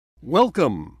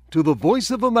Welcome to the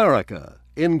Voice of America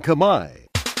in Khmer.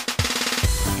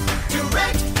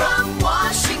 Direct from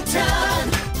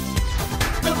Washington,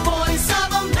 the Voice of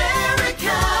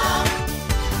America,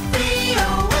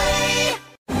 VOA.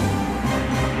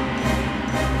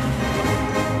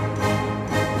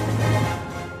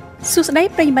 សួស្តី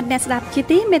ប្រិយមិត្តអ្នកស្ដាប់ជា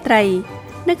ទីមេត្រី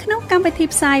នៅក្នុងកម្មវិធី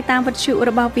ផ្សាយតាមវិទ្យុ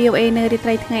របស់ VOA នៅរាត្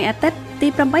រីថ្ងៃអាទិត្យទី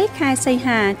8ខែសី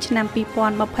ហាឆ្នាំ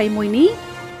2021នេះ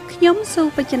ខ្ញុំស៊ូ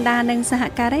បចិន្តានិងសហ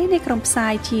ការីនៃក្រុមផ្សា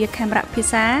យជាខេមរៈភា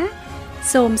សា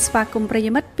សូមស្វាគមន៍ប្រិយ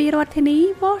មិត្តពីរដ្ឋធានី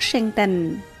Washington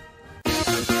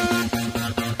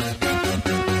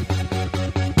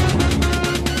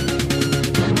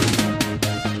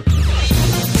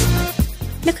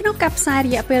នៅក្នុងការផ្សាយរ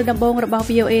យៈពេលដំបូងរបស់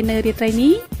VOA នៅរាត្រី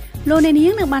នេះលោកអ្នកនា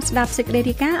ងនឹងបានស្ដាប់សេចក្តី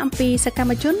រាយការណ៍អំពីសកម្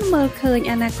មជនមើលឃើញ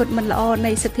អនាគតមិនល្អ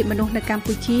នៃសិទ្ធិមនុស្សនៅកម្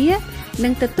ពុជានិ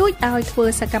ងទទូចឲ្យធ្វើ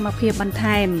សកម្មភាពបន្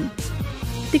ថែម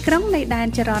ទីក្រុងនៃដែន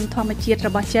ចរន្តធម្មជាតិរ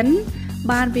បស់ចិន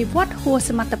បានវិវត្តហួស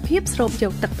សមត្ថភាពស្រូបយ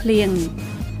កទឹកភ្លៀង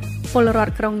ពលរដ្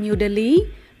ឋក្រុង New Delhi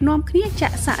នាំគ្នាចា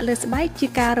ក់សាក់លើស្បែកជា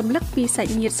ការរំលឹកពីសា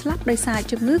ច់ញាតិស្លាប់ដោយសារ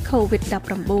ជំងឺ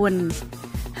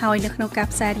COVID-19 ហើយនៅក្នុងការ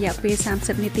ផ្សាយរយៈពេល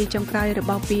30នាទីចុងក្រោយរ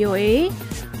បស់ VOA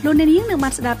លោកអ្នកនាងនឹងបា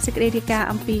នស្ដាប់សេចក្តីរាយការណ៍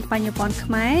អំពីបញ្ញវន្ត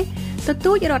ខ្មែរទ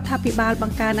ទូចរដ្ឋាភិបាលប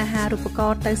ង្កើនអាហារូបក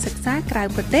រណ៍ទៅសិក្សាក្រៅ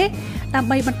ប្រទេសដើម្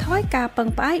បីបន្ថយការពឹង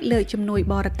ផ្អែកលើជំនួយ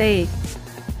បរទេស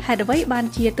ហេតុអ្វីបាន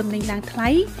ជាទំនិញឡើងថ្លៃ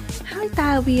ហើយតើ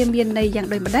វាមានន័យយ៉ាង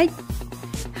ដូចម្តេច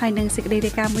ហើយនឹងសេចក្តី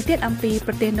រាយការណ៍មួយទៀតអំពី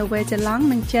ប្រទេសនូវែលសេឡង់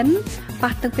និងចិន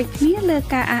ប៉ះទង្គិចគ្នាលើ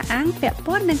ការអះអាងពាក់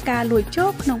ព័ន្ធនឹងការលួចចូ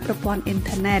លក្នុងប្រព័ន្ធអ៊ីន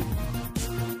ធឺណិត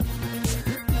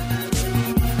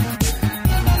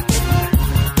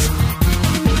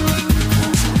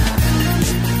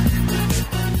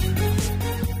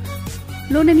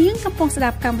លោកអ្នកនាងកំពុងស្ដា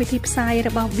ប់កម្មវិធីផ្សាយរ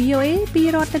បស់ VOA ពី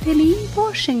រដ្ឋធានី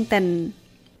Washington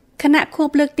គណៈខួប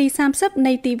លើកទី30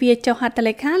នៃទិវាចុះហត្ថ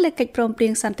លេខាលើកិច្ចព្រមព្រៀ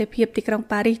ងសន្តិភាពទីក្រុង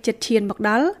ប៉ារីសជិតឈានមក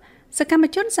ដល់សកម្ម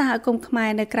ជនសហគមន៍ខ្មែរ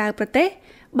នៅក្រៅប្រទេស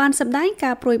បានសម្ដែង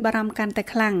ការព្រួយបារម្ភកាន់តែ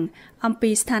ខ្លាំងអំពី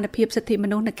ស្ថានភាពសិទ្ធិម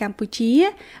នុស្សនៅកម្ពុជា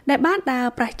ដែលបានដើរ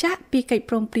ប្រឆាំងពីកិច្ច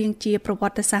ព្រមព្រៀងជាប្រវ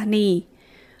ត្តិសាស្ត្រនេះ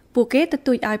ពួកគេទ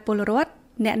ទូចឲ្យពលរដ្ឋ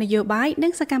អ្នកនយោបាយនិ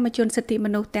ងសកម្មជនសិទ្ធិម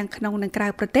នុស្សទាំងក្នុងនិងក្រៅ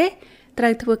ប្រទេសត្រូ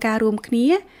វធ្វើការរួមគ្នា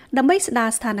ដើម្បីស្ដារ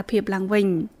ស្ថានភាពឡើងវិញ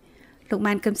លោក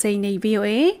ម៉ែនកឹមសេងនៃ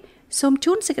VOA សូម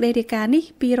ជូនសេចក្តីរាយការណ៍នេះ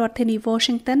ពីរដ្ឋធានី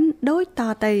Washington ដូចត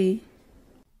ទៅ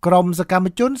ក្រុមសកម្ម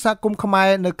ជនសហគមន៍ខ្មែរ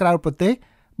នៅក្រៅប្រទេស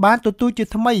បានទទូចជា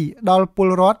ថ្មីដល់ពល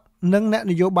រដ្ឋនិងអ្នក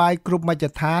នយោបាយគ្រប់មជ្ឈ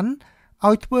ដ្ឋាន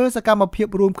ឲ្យធ្វើសកម្មភាព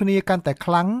រួមគ្នាកាន់តែ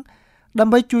ខ្លាំងដើ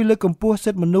ម្បីជួយលើកកម្ពស់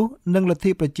សិទ្ធិមនុស្សនិងលទ្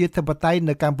ធិប្រជាធិបតេយ្យ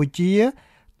នៅកម្ពុជា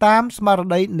តាមស្មារ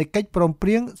តីនៃកិច្ចព្រមព្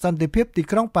រៀងសន្តិភាពទី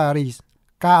ក្រុងប៉ារីស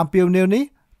ការអំពាវនាវនេះ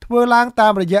ធ្វើឡើងតា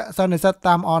មរយៈសន្និសីទ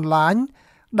តាមអនឡាញ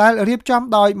ដែលរៀបចំ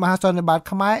ដោយមហាសន្និបាត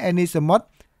ខ្មែរអេនីសមុទ្រ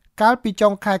កាលពីចុ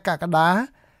ងខែកក្កដា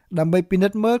ដើម្បីពិនិ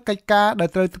ត្យមើលកិច្ចការដែល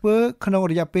ត្រូវធ្វើក្នុង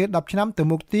រយៈពេល10ឆ្នាំទៅ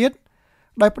មុខទៀត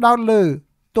ដោយផ្ដោតលើ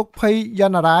ទុក្ខភ័យយ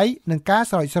ន្តរាយនិងការ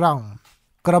ស្រោចស្រង់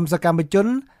ក្រុមសកម្មជន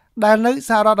ដែលនៅស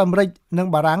ហរដ្ឋអាមេរិកនិង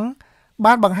បារាំង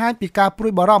បានបង្ហាញពីការព្រួ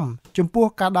យបារម្ភចំពោះ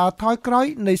ការដើរថយក្រោយ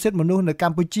នៃសិទ្ធិមនុស្សនៅក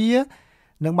ម្ពុជា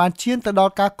និងបានឈានទៅដ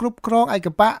ល់ការគ្រប់គ្រងឯក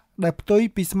បកដែលផ្ទុយ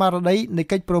ពីស្មារតីនៃ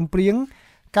កិច្ចព្រមព្រៀង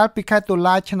កាលពីខែតុ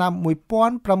លាឆ្នាំ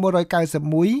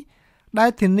1991ដែល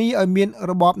ធានាឲ្យមាន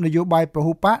របបនយោបាយព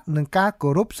ហុបកនិងការគោ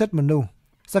រពសិទ្ធិមនុស្ស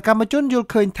សកម្មជនយល់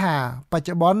ឃើញថាបច្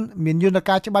ចុប្បន្នមានយន្ត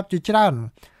ការច្បាប់ជាច្រើន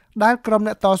ដែលក្រុម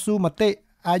អ្នកតស៊ូមតិ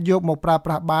អាចយកមកប្រើ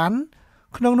ប្រាស់បាន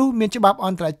ក្នុងនោះមានច្បាប់អ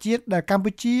ន្តរជាតិដែលកម្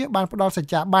ពុជាបានផ្ដល់ស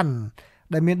ច្ចាប័ន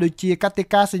ដែលមានដូចជាកតិ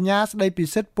កាសញ្ញាស្ដីពី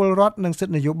សិទ្ធិពលរដ្ឋនិងសិទ្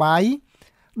ធិនយោបាយ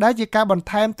ដែលជាការបន្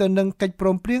ថែមទៅនឹងកិច្ចព្រ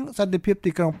មព្រៀងសន្តិភាព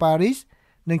ទីក្រុងប៉ារីស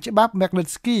និងច្បាប់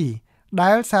Magnitsky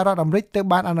ដែលសហរដ្ឋអាមេរិកទៅ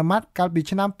បានអនុម័តកាលពី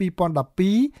ឆ្នាំ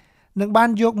2012និងបាន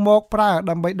យកមកប្រើ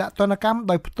ដើម្បីដាក់ទណ្ឌកម្ម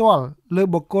ដោយផ្ទាល់លើ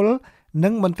បុគ្គលនិ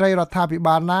ងមន្ត្រីរដ្ឋាភិ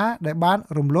បាលណាដែលបាន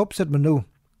រំលោភសិទ្ធិមនុស្ស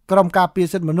ក្រុមការពារ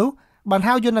សិទ្ធិមនុស្សបាន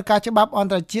ហៅយន្តការច្បាប់អន្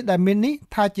តរជាតិដែលមាននេះ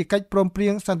ថាជាកិច្ចព្រមព្រៀ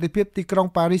ងសន្តិភាពទីក្រុង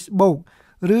ប៉ារីសបូក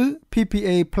ឬ PPA+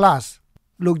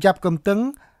 លោកយ៉ាប់កំតឹង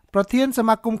ប្រធានស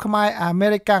មាគមខ្មែរអាមេ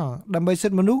រិកាំងដើម្បីសិ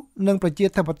ទ្ធិមនុស្សនិងប្រជា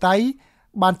ធិបតេយ្យ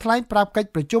បានថ្លែងប្រាប់កិច្ច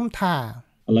ប្រជុំថា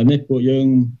ឥឡូវនេះពួកយើង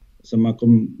សមាគ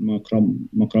មមកក្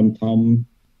រុមធំ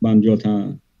បានយល់ថា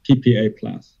PPA+ ហ្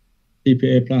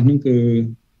នឹង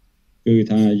គឺ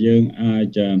ថាយើងអា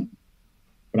ច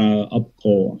ប្រើឧបក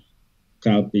រណ៍ក្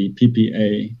រៅពី PPA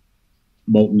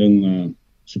បូកនឹង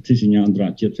សន្ធិសញ្ញាអន្តរ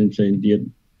ជាតិផ្សេងៗទៀត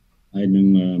ហើយនឹង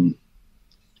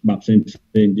ច្បាប់ផ្សេងៗ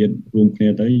ទៀតរួមគ្នា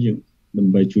ទៅយើងដើ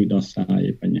ម្បីជួយដោះស្រាយ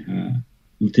បញ្ហា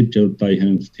លទ្ធិប្រជាធិបតេយ្យ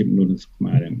និងសិទ្ធិមនុស្សខ្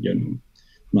មែរយ៉ាងយើង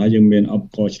មកយើងមានឧប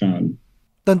ករណ៍ច្រើន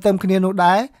ទន្ទឹមគ្នានោះ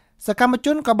ដែរសកម្មជ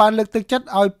នក៏បានលើកទឹកចិត្ត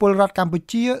ឲ្យពលរដ្ឋកម្ពុ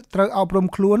ជាត្រូវអប់រំ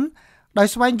ខ្លួនដោយ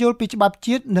ស្វែងយល់ពីច្បាប់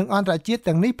ជាតិនិងអន្តរជាតិ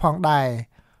ទាំងនេះផងដែរ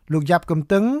លោកយ៉ាប់កំ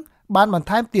តឹងបានបន្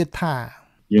ថែមទៀតថា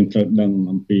យើងត្រូវដឹង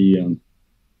អំពី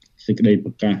សេចក្តី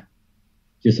ប្រកាស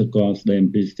ជាសកលស្តីអំ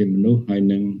ពីសិទ្ធិមនុស្សហើយ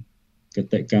នឹងក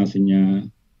តិកាសញ្ញា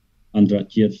អន្តរ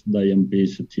ជាតិស្តីអំពី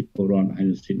សិទ្ធិពលរដ្ឋហើយ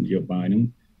សិទ្ធិនយោបាយហ្នឹង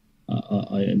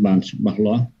ឲ្យបានច្បាស់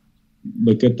លាស់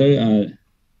បើគិតទៅ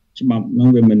ច្បាប់ហ្នឹង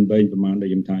វាមិនវែងប្រមាណដូច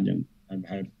ខ្ញុំថាអញ្ចឹងហើយប្រ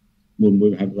ហែលមួយ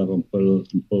ប្រហែល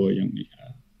7ទំព័រយ៉ាងនេះ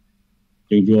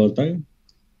យើងយល់ទៅ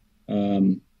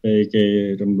ពេលគេ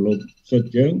រំលោភសិទ្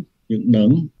ធិយើងដឹង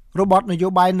របបនយោ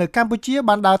បាយនៅកម្ពុជា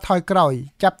បានដើរថយក្រោយ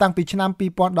ចាប់តាំងពីឆ្នាំ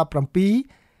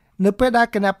2017នៅពេលដែល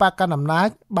គណៈបកកណ្ដាលអំណាច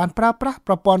បានប្រើប្រាស់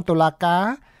ប្រព័ន្ធតុលាការ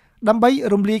ដើម្បី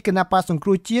រំលាយគណៈបកសង្គ្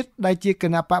រោះជាតិដែលជាគ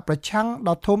ណៈបកប្រឆាំង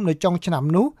ដ៏ធំនៅចុងឆ្នាំ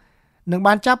នោះនិង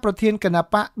បានចាប់ប្រធានគណៈ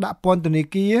បកដាក់ពន្ធនា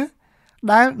គារ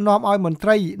ដែលនាំឲ្យមន្ត្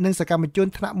រីនិងសកម្មជន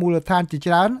ថ្នាក់មូលដ្ឋានជា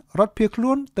ច្រើនរត់ភៀសខ្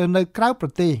លួនទៅនៅក្រៅប្រ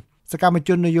ទេសសកម្មជ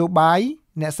ននយោបាយ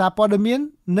អ្នកសារព័ត៌មាន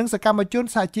និងសកម្មជន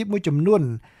សហជីពមួយចំនួន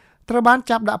ត្រូវបាន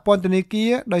ចាប់ដាក់ពន្ធនាគា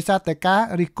រដោយសារតែការ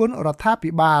រិះគន់រដ្ឋា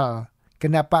ភិបាលគ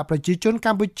ណៈបកប្រជាជនក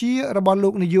ម្ពុជារបស់លោ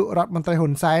កនាយករដ្ឋមន្ត្រីហ៊ុ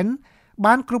នសែន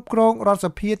បានគ្រប់គ្រងរដ្ឋស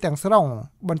ភាទាំងស្រុង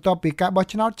បន្ទាប់ពីការបោះ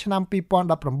ឆ្នោតឆ្នាំ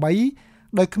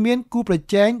2018ដោយគ្មានគូប្រ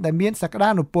ជែងដែលមានសក្តា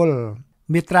នុពល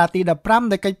មាត្រាទី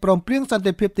15នៃកិច្ចព្រមព្រៀងសន្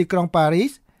តិភាពទីក្រុងប៉ារី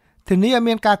សធានាឲ្យ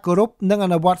មានការគោរពនិងអ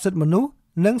នុវត្តសិទ្ធិមនុស្ស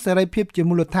និងសេរីភាពជា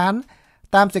មូលដ្ឋាន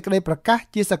តាមសេចក្តីប្រកាស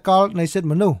ជាសកលនៃសិទ្ធិ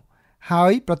មនុស្សហើ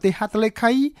យប្រទេសហត្ថលេ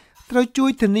ខីត្រូវជួយ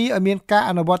ធានាឲ្យមានការ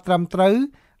អនុវត្តត្រឹមត្រូវ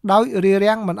ដោយរា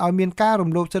រាំងមិនឲ្យមានការរំ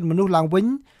លោភសិទ្ធិមនុស្សឡើងវិញ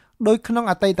ដោយក្នុង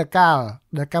អតីតកាល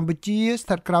ដែលកម្ពុជាស្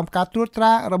ថិតក្រោមការត្រួតត្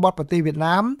រារបស់ប្រទេសវៀត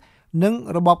ណាមនិង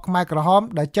របបខ្មែរក្រហម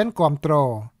ដែលចិនគាំទ្រ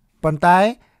ប៉ុន្តែ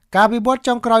ការវិវត្ត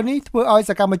ចុងក្រោយនេះធ្វើឲ្យ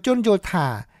សកម្មជនយល់ថា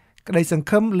ក្តីសង្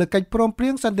ឃឹមលើកិច្ចព្រមព្រៀ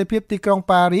ងសន្តិភាពទីក្រុង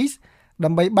ប៉ារីសដើ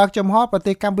ម្បីបើកចំហប្រ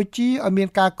ទេសកម្ពុជាឲ្យមាន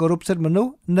ការគោរពសិទ្ធិមនុស្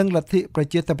សនិងលទ្ធិប្រ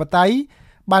ជាធិបតេយ្យ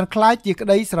បានក្លាយជាក្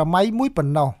តីស្រមៃមួយប៉ុ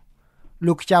ណ្ណោះ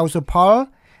លោកចៅសុផល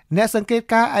អ្នកសង្កេត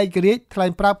ការណ៍ឯករាជ្យថ្លែ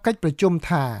ងប្រាប់កិច្ចប្រជុំ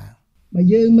ថាបើ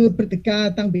យើងមើលព្រឹត្តិការ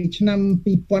ណ៍តាំងពីឆ្នាំ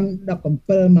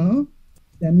2017មក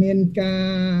ដែលមានការ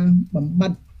បំប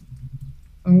ត្តិ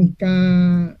អង្គការ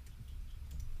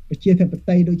ប្រជាធិប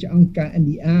តេយ្យដូចជាអង្គការ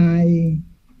NDI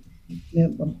និង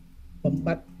បំប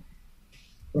ត្តិ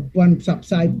ប្រព័ន្ធផ្សព្វផ្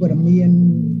សាយព័ត៌មាន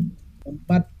បំ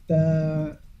បត្តិ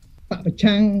បពប្រ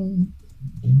ឆាំង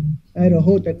ហើយរ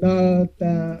ហូតទៅដល់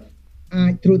អា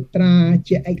ចត្រួតត្រា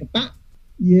ជាឯកបក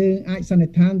យើងអាចសន្និ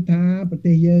ដ្ឋានថាប្រ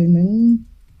ទេសយើងនឹង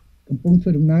កំពុងធ្វើ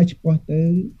ដំណើរឆ្ពោះទៅ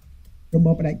រប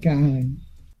បផ្ដាច់ការហើយ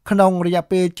ក្នុងរយៈ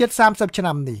ពេលជិត30ឆ្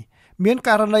នាំនេះមានក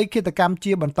រណីឃាតកម្ម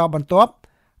ជាបន្តបន្ទាប់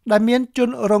ដែលមានជន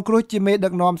រងគ្រោះជាមេដឹ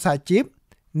កនាំសហជីព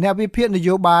អ្នកវិភាគន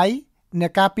យោបាយអ្ន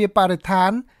កការពារបរិស្ថា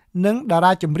ននិងតា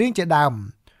រាចម្រៀងជាដើម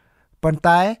ប៉ុន្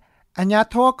តែអាជ្ញា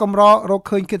ធរកម្ររក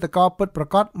ឃើញឃាតករពិតប្រា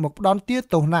កដមកផ្ដន់ទា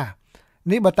ទោសណាស់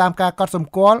នេះបើតាមការកត់ស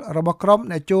ម្គាល់របស់ក្រុម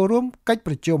អ្នកចូលរួមកិច្ច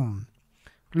ប្រជុំ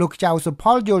លោកចៅសុផ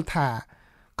លយល់ថា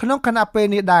ក្នុងគណៈពេល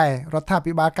នេះដែររដ្ឋា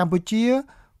ភិបាលកម្ពុជា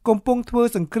កំពុងធ្វើ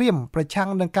សង្គ្រាមប្រឆាំង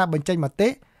នឹងការបញ្ចេញមតិ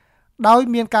ដោយ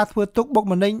មានការធ្វើទុកបុក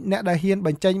ម្នេញអ្នកដែលហ៊ានប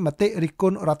ញ្ចេញមតិរិះគ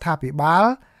ន់រដ្ឋាភិបាល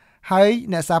ហើយ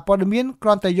អ្នកសារព័ត៌មានគ្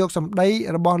រាន់តែយកសម្ដី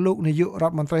របស់លោកនាយករ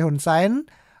ដ្ឋមន្ត្រីហ៊ុនសែន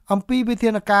អំពីវិធា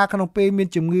នការក្នុងពេលមាន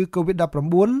ជំងឺ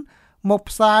COVID-19 មក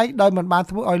ផ្សាយដោយមិនបាន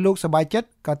ធ្វើឲ្យលោកសប្បាយចិត្ត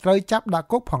ក៏ត្រូវចាប់ដាក់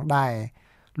គុកផងដែរ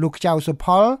លោកចៅសុផ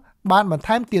លបានបន្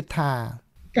ថែមទៀតថា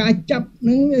ការចាប់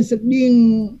នឹងស្តៀង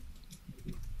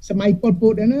សម័យប៉ុលព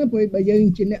តដែរណាព្រោះបើយើង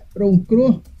ជាអ្នករងគ្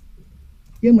រោះ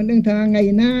យើងមិនដឹងថាថ្ងៃ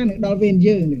ណានឹងដល់វេន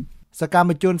យើងនេះសកម្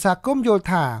មជនសហគមន៍យល់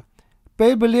ថាពេ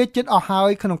លវេលាជិតអស់ហើយ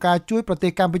ក្នុងការជួយប្រទេ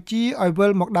សកម្ពុជាឲ្យវិ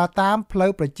លមកដើរតាមផ្លូ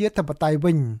វប្រជាធិបតេយ្យ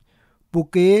វិញពួក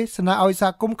គេស្នើឲ្យសហ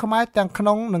គមន៍ខ្មែរទាំងក្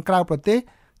នុងនិងក្រៅប្រទេស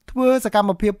ធ្វើសកម្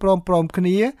មភាពព្រមៗគ្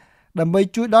នាដើម្បី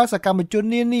ជួយដល់សកម្មជន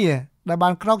នានាដែលបា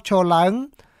នក្រោកឈរឡើង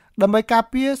ដើម្បីការ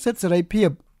ពារសិទ្ធិសេរីភាព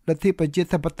លទ្ធិប្រជា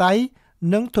ធិបតេយ្យ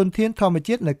និងធនធានធម្ម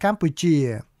ជាតិនៅកម្ពុជា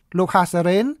លោកហាសា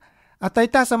រ៉េនអតី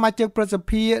តសមាជិកប្រសិទ្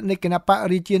ធិនៃគណៈបក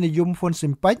រាជានិយមហ៊ុនស៊ិ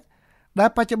នប៉ិចដែល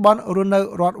បច្ចុប្បន្នរស់នៅ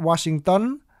រដ្ឋ Washington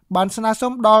បានស្នើ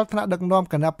សុំដល់ថ្នាក់ដឹកនាំ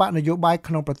គណៈបកនយោបាយ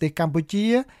ក្នុងប្រទេសកម្ពុជា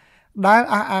ដែល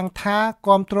អះអាងថា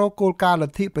គាំទ្រគោលការណ៍ល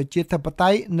ទ្ធិប្រជាធិបតេ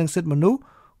យ្យនិងសិទ្ធិមនុស្ស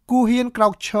គូហ៊ានក្រោ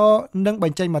កឈរនិងប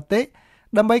ញ្ចេញមតិ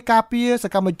ដើម្បីការពារស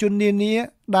កម្មជននានា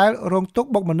ដែលរងទុក្ខ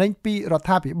បុកម្នេញពីរដ្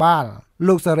ឋាភិបាល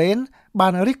លោកសារ៉េនបា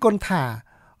នរិះគន់ថា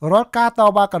រាល់ការត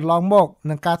វ៉ាកន្លងមក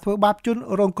និងការធ្វើបាបជន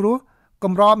រងគ្រោះក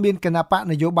ម្រមានគណៈបក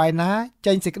នយោបាយណា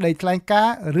ចេញសេចក្តីថ្លែងការ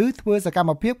ណ៍ឬធ្វើសកម្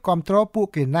មភាពគាំទ្រពួក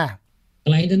គេណាស់ក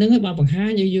ន្លែងទៅនឹងបើបង្ហាញ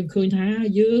ឲ្យយើងឃើញថា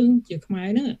យើងជាខ្មែរ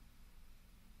ហ្នឹង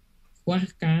ខ្វះ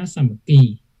ការសាមគ្គី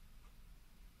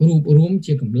រួបរวม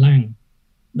ជាកម្លាំង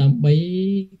ដើម្បី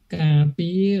ការពា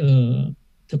រ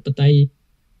ធិបតេយ្យ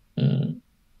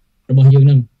របស់យើងហ្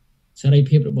នឹងសេរី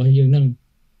ភាពរបស់យើងហ្នឹង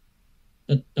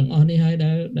ទាំងអស់នេះហើយ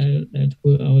ដែលធ្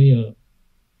វើឲ្យ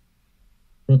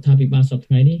រដ្ឋាភិបាលសប្តាហ៍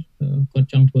ថ្ងៃនេះគាត់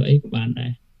ចង់ធ្វើអីក៏បានដែ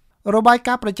ររបាយ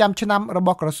ការណ៍ប្រចាំឆ្នាំរប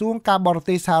ស់ក្រសួងការបរ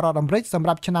ទេសសហរដ្ឋអាមេរិកសម្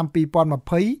រាប់ឆ្នាំ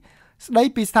2020ស្ដី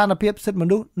ពីស្ថានភាពសិទ្ធិម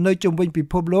នុស្សនៅជុំវិញពិ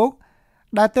ភពលោក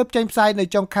ដែលទើបចេញផ្សាយនៅ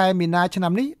ចុងខែមីនាឆ្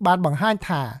នាំនេះបានបង្ហាញ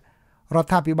ថារដ្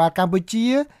ឋាភិបាលកម្ពុជា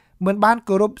មិនបាន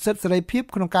គោរពសិទ្ធិសេរីភាព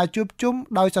ក្នុងការជួបជុំ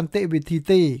ដោយសន្តិវិធី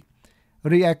ទេ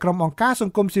រីឯក្រុមអង្គការស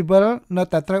ង្គមស៊ីវិលនៅ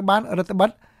តែត្រូវបានរដ្ឋបិទ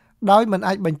ដោយមិន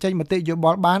អាចបញ្ចេញមតិយោប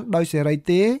ល់បានដោយសេរី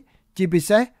ទេជាពិ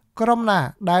សេសក្រុមណា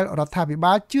ដែលរដ្ឋាភិ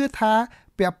បាលជឿថា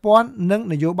ពាក់ព័ន្ធនឹង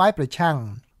នយោបាយប្រឆាំង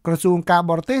ក្រសួងការ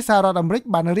បរទេសសហរដ្ឋអាមេរិក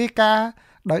បានរាយការណ៍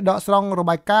ដោយដកស្រង់រ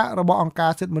បាយការណ៍របស់អង្គកា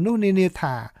រសិទ្ធិមនុស្សនានា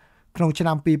ថាក្នុងឆ្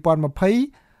នាំ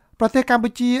2020ប្រទេសកម្ពុ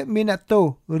ជាមានអ្នកទោស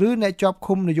ឬអ្នកជាប់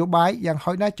ឃុំនយោបាយយ៉ាង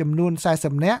ហោចណាស់ចំនួន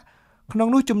40នាក់ក្នុង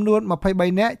នោះចំនួន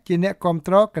23នាក់ជាអ្នកគាំ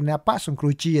ទ្រគណបកសង្គ្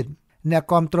រោះជាតិអ្នក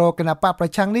គាំទ្រគណបកប្រ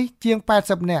ឆាំងនេះជាង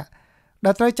80នាក់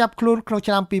ដែលត្រូវចាប់ខ្លួនក្នុង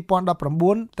ឆ្នាំ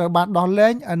2019ត្រូវបានដោះលែ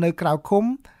ងនៅក្រៅឃុំ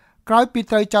ក្រោយពី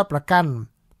ត្រូវចោទប្រកាន់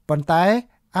ប៉ុន្តែ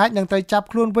អាចនឹងត្រូវចាប់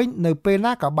ខ្លួនវិញនៅពេល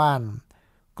ណាក៏បាន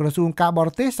ក្រសួងការបរ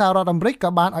ទេសសហរដ្ឋអាមេរិកក៏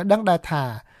បានឲ្យដឹងដែរថា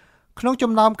ក្នុង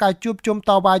ចំណោមការជួបជុំ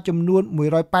តវ៉ាចំនួន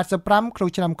185ក្នុង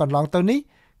ឆ្នាំកន្លងទៅនេះ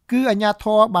គឺអាជ្ញាធ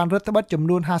របានរដ្ឋបិទចំ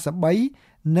នួន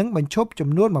53និងបញ្ឈប់ចំ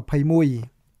នួន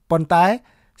21ប៉ុន្តែ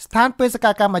ស្ថានបេសក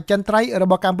កម្មអចិន្ត្រៃយ៍រ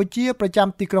បស់កម្ពុជាប្រចាំ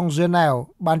ទីក្រុងហ្សឺណែវ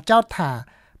បានចោទថា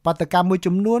បាតកម្មមួយ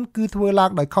ចំនួនគឺធ្វើឡើង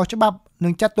ដោយខុសច្បាប់និ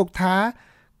ងចាត់ទុកថា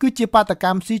គឺជាបាតក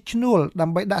ម្មស៊ីឈ្នួលដើ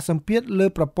ម្បីដាក់សម្ពាធលើ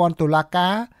ប្រព័ន្ធតុលាកា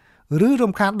រឬ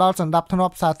រំខានដល់សន្តិភា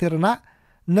ពសាធារណៈ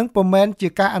និងពុំមែនជា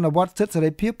ការអនុវត្តសិទ្ធិសេ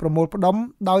រីភាពប្រមូលផ្ដុំ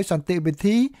ដោយសន្តិវិ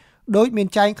ធីដោយមាន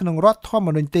ចែងក្នុងរដ្ឋធម្ម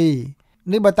នុញ្ញទេ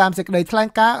នេះបើតាមសេចក្តីថ្លែង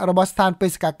ការណ៍របស់ស្ថានបេ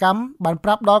សកកម្មបានប្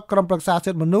រាប់ដល់ក្រុមប្រឹក្សាសិ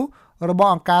ទ្ធិមនុស្សរបស់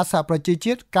អង្គការសហប្រជា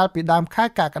ជាតិកាលពីដើមខែ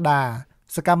កក្កដា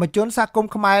សកម្មជនសហគម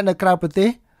ន៍ខ្មែរនៅក្រៅប្រទេស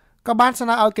ក៏បានស្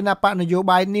នើឲ្យគណៈបកនយោ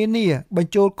បាយនានាប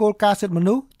ញ្ចូលគោលការណ៍សិទ្ធិម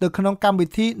នុស្សទៅក្នុងកម្មវិ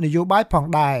ធីនយោបាយផង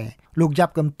ដែរលោកយ៉ា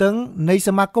ប់កំតឹងនៃស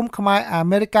មាគមខ្មែរអា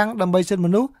មេរិកាំងដើម្បីសិទ្ធិម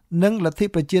នុស្សនិងលទ្ធិ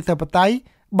ប្រជាធិបតេយ្យ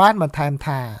បានបន្ថែម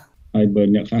ថាហើយបើ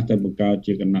អ្នកខ្លះទៅបង្កើត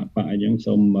ជាគណៈបកអញ្ចឹង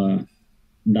សូម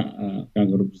ដាក់ការ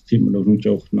គោរពសិទ្ធិមនុស្សក្នុង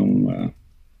ចូលក្នុង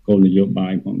គោលនយោបា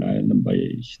យផងដែរដើម្បី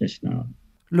ឆ្នះឆ្នោត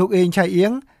លោកអេងឆៃអៀ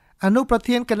ងអនុប្រ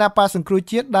ធានគណៈបកសង្គ្រោះ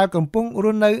ជាតិដែលកំពុងរ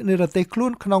ស់នៅនិរទេសខ្លួ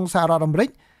នក្នុងសហរដ្ឋអាមេរិក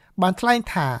បានថ្លែង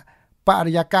ថាប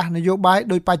រិយាកាសនយោបាយ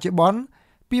ដោយបច្ចុប្បន្ន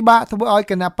ពិបាកធ្វើឲ្យ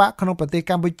គណៈបកក្នុងប្រទេស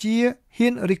កម្ពុជាហ៊ា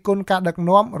នរិះគន់ការដឹក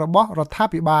នាំរបស់រដ្ឋា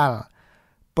ភិបាល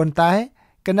ប៉ុន្តែ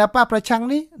គណៈបកប្រឆាំង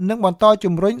នេះនឹងបន្ត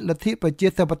ជំរុញលទ្ធិប្រជា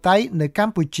ធិបតេយ្យនៅក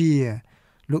ម្ពុជា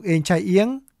លោកអេងឆៃអៀង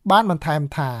បានបន្ថែម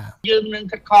ថាយើងនឹង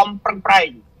ខិតខំប្រឹងប្រែង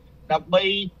ដើម្បី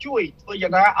ជួយធ្វើយ៉ា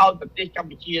ងណាឲ្យប្រទេសកម្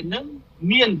ពុជានឹង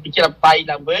មានប្រជាធិបតេយ្យ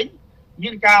ឡើងវិញមា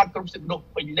នការគ្រប់សិទ្ធិមនុស្ស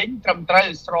ពេញលេញត្រឹមត្រូវ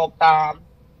ស្របតាម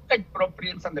កិច្ចប្រព្រឹ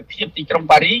ត្តសន្តិភាពទីក្រុង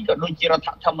ប៉ារីក៏ដូចជារដ្ឋ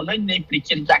ធម្មនុញ្ញនៃប្រជា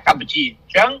ជាតិកម្ពុជាអ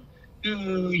ញ្ចឹងគឺ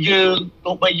យើង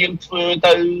ទោះបីយើងធ្វើ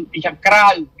ទៅពីខាងក្រៅ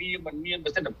វាមិនមានប្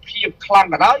រសិទ្ធភាពខ្លាំង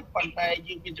ក៏ដោយប៉ុន្តែ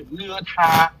យើងមានជំនឿ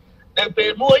ថានៅពេល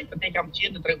មួយប្រទេសកម្ពុជា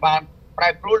នឹងត្រូវបានប្រែ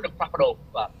ប្រួលនិងផ្លាស់ប្ដូរ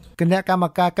បាទគណៈកម្ម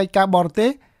ការកិច្ចការបរទេស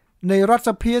នៃរដ្ឋស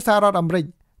ភាសហរដ្ឋអាមេរិក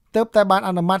ទើបតែបានអ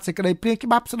នុម័តសេចក្តីព្រាងច្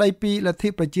បាប់ស្តីពីលទ្ធិ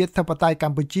ប្រជាធិបតេយ្យក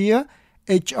ម្ពុជា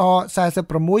HR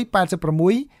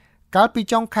 4686កាលពី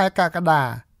ចុងខែកក្កដា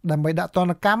ដើម្បីដាក់ទណ្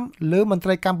ឌកម្មលើមន្ត្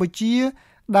រីកម្ពុជា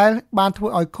ដែលបានធ្វើ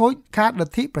ឲ្យខូចខាតល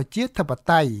ទ្ធិប្រជាធិប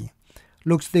តេយ្យ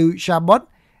លោក Steve Chabot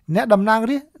អ្នកតំណាង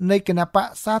រាស្ត្រនៃគណៈបក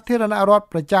សាធារណរដ្ឋ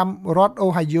ប្រចាំរដ្ឋអូ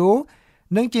ហាយ៉ូ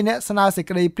និងជាអ្នកស្នើសេច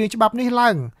ក្តីព្រាងច្បាប់នេះឡើ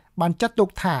ងបានចាត់ទុក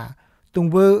ថាទ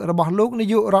ង្វើរបស់លោកនា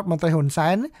យករដ្ឋមន្ត្រីហ៊ុនសែ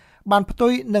នបានផ្ទុ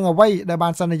យនឹងអ្វីដែលបា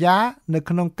នសន្យានៅ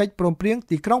ក្នុងកិច្ចព្រមព្រៀង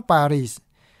ទីក្រុងប៉ារីស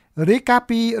រាយការណ៍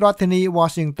ពីរដ្ឋធានី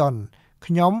Washington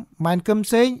ខ្ញុំម៉ែនគឹម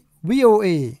សេង VOA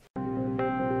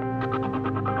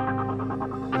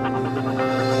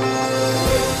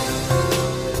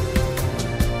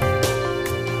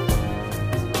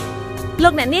លោ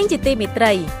កអ្នកនាងជាទីមេត្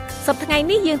រីសប្តាហ៍ថ្ងៃ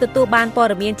នេះយើងទទួលបានព័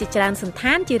ត៌មានជាច្រើនសន្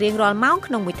តានជារៀងរាល់ម៉ោង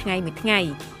ក្នុងមួយថ្ងៃ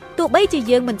ទោះបីជា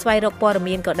យើងមិនស្វែងរកព័ត៌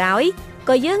មានក៏ដោយ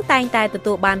ក៏យើងតែងតែទ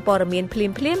ទួលបានព័ត៌មានភ្លា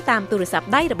មៗតាមទូរស័ព្ទ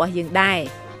ដៃរបស់យើងដែរ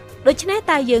ដូច្នេះ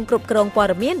តើយើងគ្រប់គ្រងព័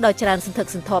ត៌មានដ៏ច្រើនសន្ធឹក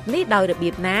សន្ធាប់នេះដោយរបៀ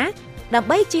បណាដើម្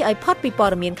បីជៀសឲ្យផុតពីព័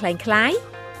ត៌មានคล้ายៗ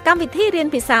កម្មវិធីរៀន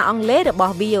ភាសាអង់គ្លេសរប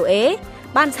ស់ VOA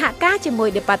បានសហការជាមួយ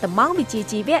Department វិជ្ជា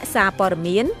ជីវៈសារព័ត៌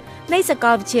មាននៃសាក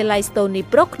លវិទ្យាល័យ Stony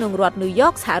Brook ក្នុងរដ្ឋ New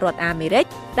York សហរដ្ឋអាមេរិក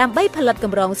ដើម្បីផលិតក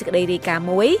ម្រងសេចក្តីរាយការណ៍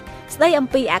មួយស្តីអំ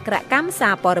ពីអក្ខរកម្មសា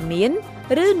រព័ត៌មាន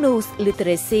ឬ News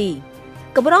Literacy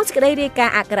កម្រងសេចក្តីរាយការ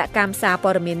ណ៍អក្ខរកម្មសារ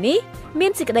ព័ត៌មាននេះមា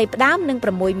នសេចក្តីផ្ដើមនឹង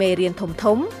6មេរៀនធំ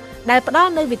ៗដែលផ្ដ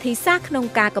ល់នូវវិធីសាស្ត្រក្នុង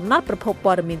ការកំណត់ប្រភព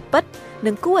ព័ត៌មានពិត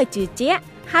និងគួរឲ្យជឿជាក់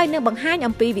ហើយនឹងបង្ហាញ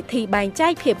អំពីវិធីបែងចែ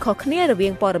កភាពខុសគ្នារវា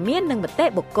ងព័ត៌មាននិងមតិ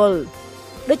បុគ្គល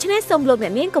ដូច្នេះសូមលោកអ្ន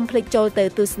កនាងកុំភ្លេចចូលទៅ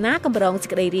ទស្សនាកម្រងសេច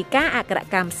ក្តីរាយការណ៍អក្ខរ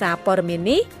កម្មសារព័ត៌មាន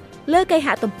នេះលើគេហ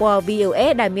ទំព័រ VOA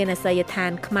ដែលមានអាសយដ្ឋា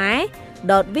ន khmer.voa.mobi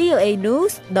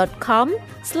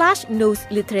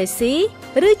www.voanews.com/newsliteracy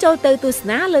ឬចូលទៅទស្ស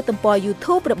នាលើទំព័រ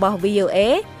YouTube របស់ VOA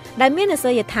ដែលមានអាស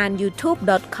យដ្ឋាន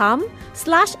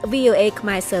youtube.com/VOA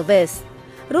Khmer Service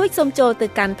រួចសូមចូលទៅ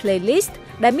កាន់ playlist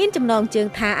ដែលមានចំណងជើង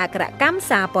ថាអក្សរកម្ម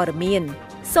សារព័ត៌មាន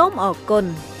សូមអរគុណ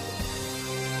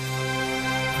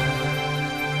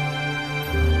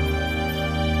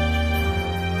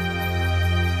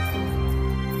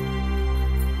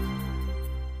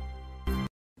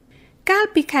កាល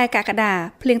ពីខែកក្កដា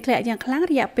ភ្លៀងធ្លាក់យ៉ាងខ្លាំង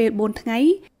រយៈពេល4ថ្ងៃ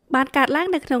បានកើតឡើង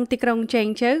នៅក្នុងទីក្រុងចេង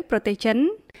ជើប្រទេសចិន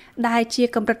ដែលជា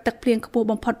កម្រិតទឹកភ្លៀងខ្ពស់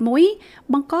បំផុតមួយ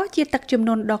បង្កជាទឹកជំ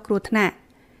នន់ដ៏គ្រោះថ្នាក់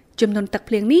ចំនួនទឹក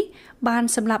ភ្លៀងនេះបាន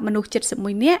សម្លាប់មនុស្ស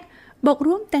71នាក់បូក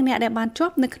រួមទាំងអ្នកដែលបានជា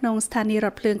ប់នៅក្នុងស្ថានីយ៍រ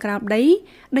ថភ្លើងក្រោមដី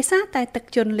ដោយសារតែទឹក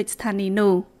ជន់លិចស្ថានីយ៍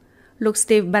នោះលោក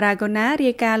Steve Baragona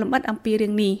រាយការណ៍លម្អិតអំពីរឿ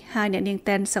ងនេះហើយអ្នកនាង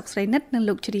តែនសុកស្រីនិតនិង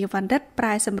លោកជ្រាវណ្ឌិតប្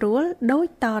រែសម្រួលដូច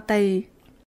តទៅ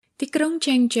ទីក្រុង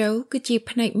ចេងជូគឺជា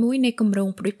ផ្នែកមួយនៃគម្រោង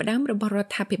ផ្ដួចផ្ដើមរបស់រ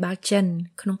ដ្ឋាភិបាលចិន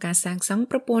ក្នុងការសាងសង់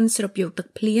ប្រព័ន្ធស្រូបយកទឹក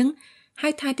ភ្លៀងហៅ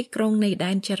ថាទីក្រុងនៃ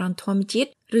ដែនចរន្តធម្មជាតិ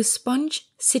ឬ Sponge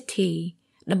City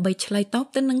ដើម្បីឆ្លើយតប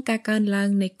ទៅនឹងការកើនឡើង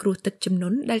នៃគ្រោះទឹកជំន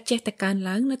ន់ដែលចេះតែកើន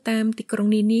ឡើងនៅតាមទីក្រុង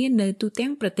នានានៅទូទាំ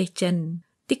ងប្រទេសចិន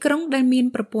ទីក្រុងដែលមាន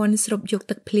ប្រព័ន្ធស្រូបយក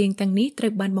ទឹកភ្លៀងទាំងនេះត្រូ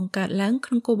វបានបង្កើតឡើងក្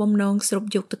នុងគោលបំណងស្រូប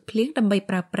យកទឹកភ្លៀងដើម្បី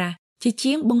ប្រើប្រាស់ជា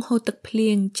ជាងបង្ហូរទឹកភ្លៀ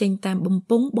ងចេញតាមបំ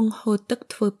ពង់បង្ហូរទឹក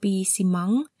ធ្វើពីស៊ីម៉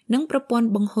ង់និងប្រព័ន្ធ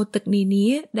បង្ហូរទឹកនានា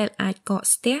ដែលអាចកក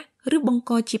ស្ទះឬបង្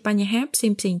កជាបញ្ហាផ្សេ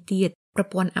ងៗទៀតប្រ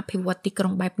ព័ន្ធអភិវឌ្ឍទីក្រុ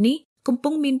ងបែបនេះកំពុ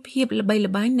ងមានភាពល្បី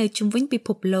ល្បាញនៅជុំវិញពិភ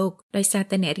ពលោកដោយសារ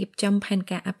តែអ្នករៀបចំផែន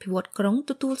ការអភិវឌ្ឍក្រុង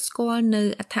ទទួលស្គាល់នៅ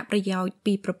អត្ថប្រយោជន៍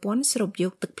ពីប្រព័ន្ធស្រូបយ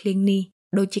កទឹកភ្លៀងនេះ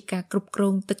ដូចជាការគ្រប់គ្រ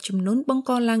ងទឹកជំនន់បង្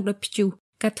កឡើងដោយព្យុះ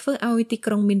ការធ្វើឲ្យទី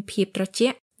ក្រុងមានភាពត្រជា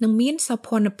ក់និងមានសោ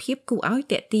ភ័ណភាពគួរឲ្យ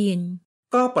ទាក់ទាញ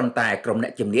ក៏ប៉ុន្តែក្រុមអ្ន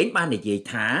កជំនាញបាននិយាយ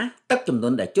ថាទឹកជំន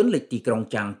ន់ដែលជន់លិចទីក្រុង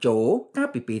ចាងជូកាល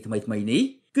ពីពេលថ្មីៗនេះ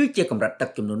គឺជាកម្រិតទឹក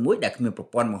ជំនន់មួយដែលគ្មានប្រ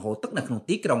ព័ន្ធបង្ហូរទឹកនៅក្នុង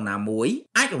ទីក្រុងណាមួយ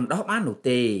អាចរំដោះបាននោះ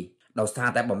ទេដោយសារ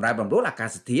តែបម្រែបម្រួលអាកា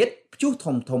សធាតុព្យុះ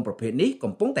ធំៗប្រភេទនេះ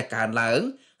កំពុងតែកើនឡើង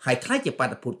ហើយក្លាយជាបា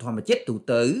តុភូតធម្មជាតិទូ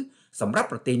ទៅសម្រាប់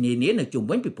ប្រទេសនានានៅជុំ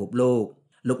វិញពិភពលោក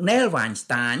លោក Neil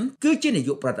Weinstein គឺជានាយ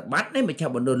កប្រតិបត្តិនៃមជ្ឈ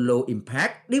មណ្ឌល Low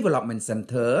Impact Development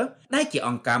Center ដែលជាអ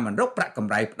ង្គការមិនរកប្រាក់ក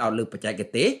ម្រៃផ្ដោតលើបច្ចេក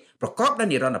ទេសប្រកបដោយ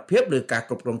និរន្តរភាពលើការ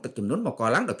គ្រប់គ្រងទឹកជំនន់បង្ក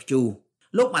ឡើងដោយព្យុះ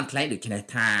លោកបានថ្លែងដូចនេះ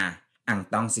ថាអាំង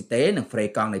តង់ស៊ីតេនិងហ្វ្រេ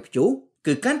កង់នៃព្យុះ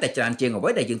គឺកាន់តែច្រើនជាងអ្វី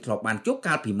ដែលយើងធ្លាប់បានជួប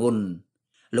កាលពីមុន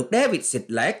លោក David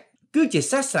Sidlek គឺជា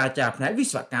សាស្ត្រាចារ្យផ្នែកវិ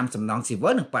ស្វកម្មសំណង់ស៊ីវិ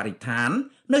លនិងបរិស្ថាន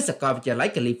នៅសាកលវិទ្យាល័យ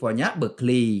California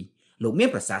Berkeley លោកមាន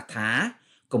ប្រសាសន៍ថា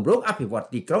គម្រោងអភិវឌ្ឍ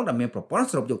ទីក្រុងដែលមានប្រព័ន្ធ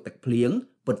ស្រូបយកទឹកភ្លៀង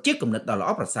ពិតជាគំនិតដ៏ល្អ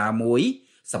ប្រសើរមួយ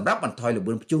សម្រាប់បន្ថយល្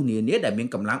បឿនព្យុះនានាដែលមាន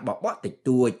កម្លាំងបក់បោកតិច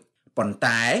តួចប៉ុន្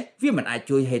តែវាមិនអាច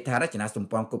ជួយហេដ្ឋារចនាសម្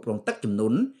ព័ន្ធគ្រប់គ្រងទឹកជំន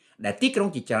ន់ដែលទីក្រុង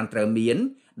ជាច្រើនត្រូវមាន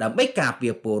ដើម្បីការពា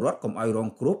រពលរដ្ឋកុំឲ្យរង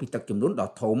គ្រោះពីទឹកជំនន់ដ៏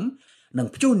ធំនិង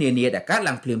ព្យុះនានាដែលកើត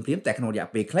ឡើងភ្លាមៗតែក្នុងរយៈ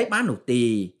ពេលខ្លីបាននោះទេ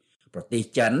ប្រទេស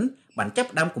ចិនបានចាប់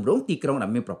ផ្ដើមគម្រោងទីក្រុងដែល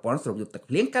មានប្រព័ន្ធស្រូបយកទឹក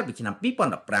ភ្លៀងកាលពីឆ្នាំ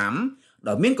2015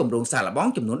ដោយមានគម្រោងសាកល្បង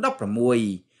ចំនួន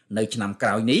16នៅឆ្នាំក្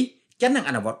រោយនេះចិននឹង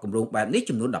អនុវត្តគម្រោងបែបនេះ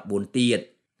ចំនួន14ទៀត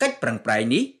កិច្ចប្រឹងប្រែង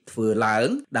នេះធ្វើឡើង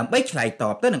ដើម្បីឆ្លើយត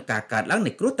បទៅនឹងការកើតឡើង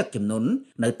នៃគ្រោះទឹកជំនន់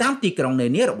នៅតាមទីក្រុងនា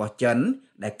នារបស់ចិន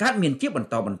ដែលកើតមានជាបន្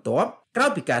តបន្ទាប់ក្រោយ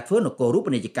ពីការធ្វើនគររូប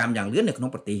នីយកម្មយ៉ាងលឿននៅក្នុង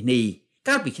ប្រទេសនេះ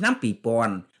កាលពីឆ្នាំ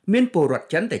2000មានពលរដ្ឋ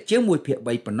ចិនតែជាង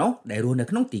 1/3 ប៉ុណ្ណោះដែលរស់នៅ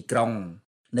ក្នុងទីក្រុង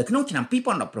នៅក្នុងឆ្នាំ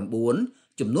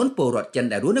2019ចំនួនពលរដ្ឋចិន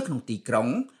ដែលរស់នៅក្នុងទីក្រុង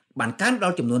បានកើនដ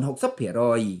ល់ចំនួន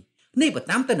 60% នេះបើ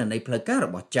តាមទិន្នន័យផ្លូវការរ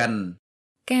បស់ចិន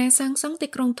ការសាងសង់ទី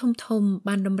ក្រុងធំៗ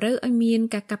បានតម្រូវឲ្យមាន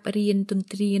ការកាប់រានទន្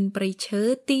ទ្រានព្រៃឈើ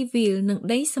ទីវាលនិង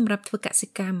ដីសម្រាប់ធ្វើកសិ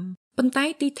កម្មប៉ុន្តែ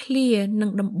ទីធ្លានិង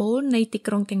ដំបូលនៃទី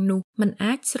ក្រុងទាំងនោះមិន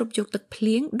អាចស្រូបយកទឹកភ្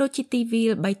លៀងដូចជាទីវា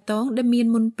លបៃតងដែលមាន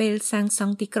មុនពេលសាងស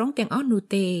ង់ទីក្រុងទាំងអស់នោះ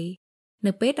ទេ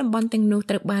នៅពេលតំបន់ទាំងនោះ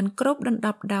ត្រូវបានគ្របដណ្ដ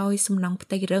ប់ដោយសំណង់ផ្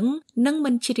ទៃរឹងនិង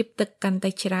មិនជ្រាបទឹកកាន់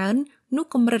តែច្រើននោះ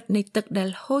កម្រិតនៃទឹកដែល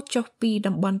ហូរចុះពី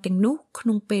តំបន់ទាំងនោះក្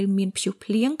នុងពេលមានព្យុះ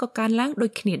ភ្លៀងក៏កើនឡើងដូ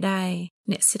ចគ្នាដែរ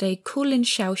អ្នកស្រី Kulin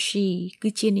Shaoxi គឺ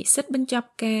ជានិស្សិតបញ្ចប់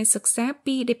ការសិក្សា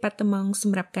ពី Department ស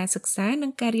ម្រាប់ការសិក្សានិ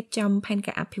ងការរៀបចំផែន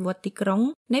ការអភិវឌ្ឍទីក្រុង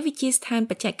នៃវិទ្យាស្ថាន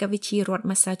បច្ចេកវិទ្យារដ្ឋ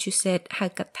Massachusetts ហៅ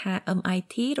កាត់ថា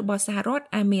MIT របស់សហរដ្ឋ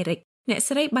អាមេរិកអ្នក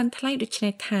ស្រីបានថ្លែងដូច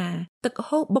នេះថាទឹក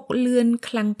ហូរបុកលឿន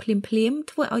ខ្លាំងភ្លាមៗ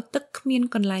ធ្វើឲ្យទឹកគ្មាន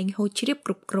កន្លែងហូរជ្រាប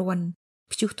គ្រប់គ្រាន់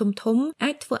ព្យុះធំៗ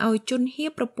អាចធ្វើឲ្យជន់ហៀ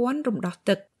ប្រព័ន្ធរំដោះ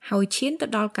ទឹកហើយឈានទៅ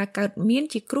ដល់ការកើតមាន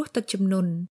ជាគ្រោះទឹកជំន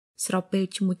ន់ស្របពេល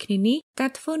ជាមួយគ្នានេះកា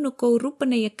រធ្វើនគររូប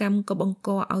នីយកម្មក៏បង្ក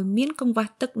ឲ្យមានកង្វះ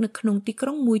ទឹកនៅក្នុងទីក្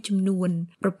រុងមួយចំនួន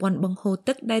ប្រព័ន្ធបង្ហូរ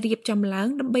ទឹកដែលរៀបចំឡើង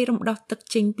ដើម្បីរំដោះទឹក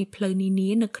ចេញពីផ្លូវនានា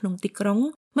នៅក្នុងទីក្រុង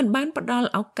មិនបានផ្ដល់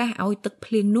ឱកាសឲ្យទឹក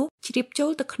ភ្លៀងនោះជ្រាបចូល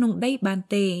ទៅក្នុងដីបាន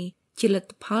ទេ ជាលទ្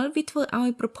ធផលវាធ្វើឲ្យ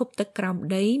ប្រភពទឹកក្រោម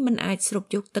ដីមិនអាចស្រូប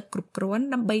យកទឹកគ្រប់គ្រាន់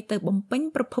ដើម្បីទៅបំពេញ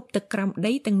ប្រភពទឹកក្រោម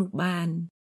ដីទាំងនោះបាន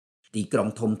ទីក្រុង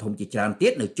ធំៗជាច្រើនទៀ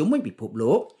តនៅជុំវិញពិភព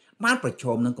លោកបានប្រឈ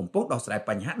មនឹងកំពុងដោះស្រាយ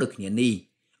បញ្ហាដូចគ្នានេះ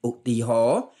ឧទាហ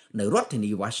រណ៍នៅរដ្ឋធានី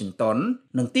Washington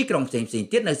និងទីក្រុងផ្សេងៗ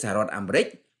ទៀតនៅសហរដ្ឋអាមេរិក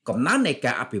កំណើននៃ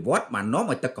ការអភិវឌ្ឍបាននាំ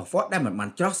ឲ្យទឹកកខ្វក់ដែលមិនបាន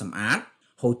ច្រោះសម្អាត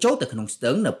ហូរចូលទៅក្នុងស្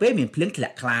ទឹងនៅពេលមានភ្លៀងធ្លា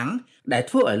ក់ខ្លាំងដែល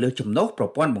ធ្វើឲ្យលើសចំណុះប្រ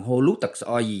ព័ន្ធបង្ហូរលូទឹកស្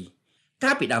អុយ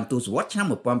កាលពីដើមទសវត្សរ៍ឆ្នាំ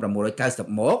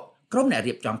1990មកក្រុមអ្នក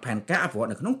រៀបចំផែនការអភិវឌ្ឍ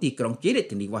នៅក្នុងទីក្រុងជារាជ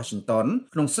ធានី Washington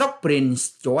ក្នុងស្រុក Prince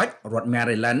George រដ្ឋ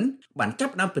Maryland បានចា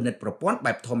ប់ផ្ដើមពិនិត្យប្រព័ន្ធ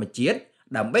បែបធម្មជាតិ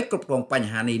ដើម្បីគ្រប់គ្រងបញ្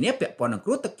ហានានាពាក់ព័ន្ធនឹងគ្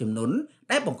រោះទឹកជំនន់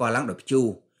ដែលបង្កឡើងដោយព្យុះ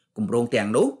គម្រោងទាំង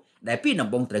នោះដែលពីដំ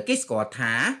បូងត្រូវគេស្គាល់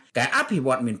ថាការអភិវ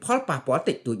ឌ្ឍមានផលប៉ះពាល់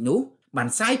តិចតួចនោះបាន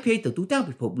សាយភាយទៅទូទាំង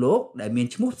ពិភពលោកដែលមាន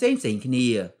ឈ្មោះផ្សេងៗគ្នា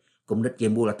គំនិតជា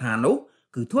មូលដ្ឋាននោះ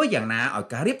គឺធ្វើយ៉ាងណាឲ្យ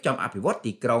ការរៀបចំអភិវឌ្ឍ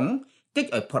ទីក្រុងគេច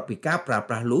ឲ្យផុតពីការប្រើ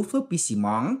ប្រាស់លូធ្វើពីស៊ី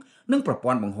ម៉ង់ត៍និងប្រ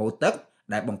ព័ន្ធបង្ហូរទឹក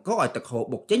ដែលបង្កឲ្យទឹកហូរ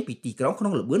បុកចេញពីទីក្រុងក្នុ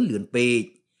ងល្បឿនលឿនពេក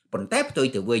ប៉ុន្តែផ្ទុយ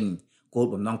ទៅវិញគោល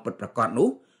បំណងពិតប្រាកដនោះ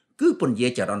គឺពន្យា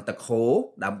ចរន្តទឹកហូរ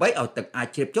ដើម្បីឲ្យទឹកអាច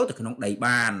ជ្រាបចូលទៅក្នុងដី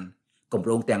បានគម្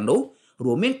រោងទាំងនោះ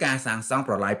រួមមានការសាងសង់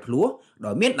ប្រឡាយភ្លោះ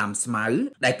ដោយមានដាំស្មៅ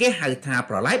ដែលគេហៅថា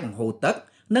ប្រឡាយបង្ហូរទឹក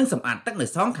និងសម្អាតទឹកនៅ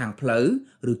សងខាងផ្លូវ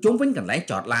ឬជុំវិញកន្លែង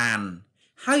ចតឡាន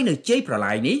ហើយនៅជ័យប្រ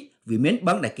ឡាយនេះវាមាន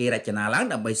បឹងដែលគេរចនាឡើង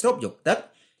ដើម្បីស្រូបយកទឹក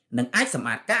និងអាចសម្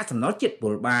អាតកាកសំណល់ជាតិពុ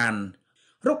លបាន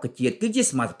រុក្ខជាតិគឺជា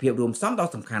សមាសភាពរួមផ្សំដ៏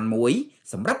សំខាន់មួយ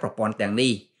សម្រាប់ប្រព័ន្ធទាំង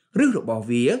នេះឫសរបស់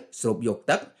វាស្រូបយក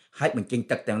ទឹកហើយបញ្ចេញ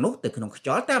ទឹកទាំងនោះទៅក្នុងខ្យ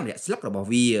ល់តាមរយៈស្លឹករបស់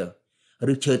វា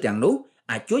ឬឈើទាំងនោះ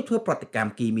អាចជួយធ្វើប្រតិកម្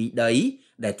មគីមីដី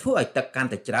ដែលធ្វើឲ្យទឹកកាន់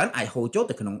តែច្រើនអាចហូរចូល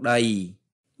ទៅក្នុងដី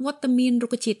វត្តមានរុ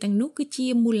ក្ខជាតិទាំងនោះគឺជា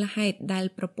មូលហេតុដែល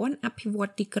ប្រព័ន្ធអភិវឌ្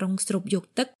ឍទីក្រុងស្រូបយក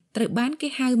ទឹកត្រូវបានគេ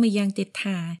ហៅម្យ៉ាងទៀត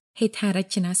ថាហេដ្ឋារ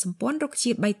ចនាសម្ព័ន្ធរុក្ខ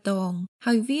ជាតិបៃតង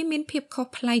ហើយវាមានភាពខុស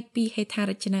ប្លែកពីហេដ្ឋា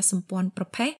រចនាសម្ព័ន្ធប្រ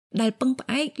ផេះដែលពឹងផ្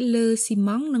អែកលើស៊ី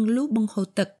ម៉ង់ត៍និងលូបង្ហូរ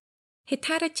ទឹកហេដ្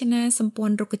ឋារចនាសម្ព័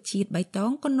ន្ធរុក្ខជាតិបៃត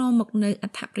ងក៏នាំមកនូវអ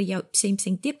ត្ថប្រយោជន៍ផ្សេង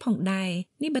ៗទៀតផងដែរ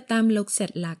នេះបើតាមលោកសេត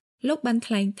ឡាក់លោកបាន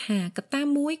ថ្លែងថាកត្តា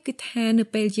មួយគឺថានៅ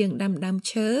ពេលយើងដាំដើម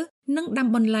ឈើនិងដាំ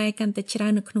បន្លែកាន់តែច្រើ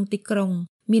ននៅក្នុងទីក្រុង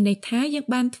មានន័យថាយើង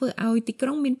បានធ្វើឲ្យទីក្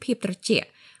រុងមានភាពត្រជាក់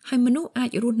ហើយមនុស្សអាច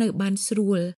រស់នៅបានស្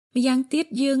រួលម្យ៉ាងទៀត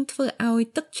យើងធ្វើឲ្យ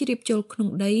ទឹកជ្រាបចូលក្នុង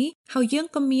ដីហើយយើង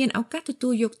ក៏មានឱកាសទទួ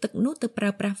លយកទឹកនោះទៅប្រើ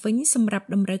ប្រាស់វិញសម្រាប់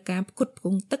តម្រូវការផ្គត់ផ្គ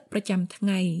ង់ទឹកប្រចាំថ្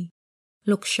ងៃ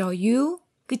លោក Shaw Yu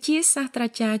គឺជាសាស្ត្រា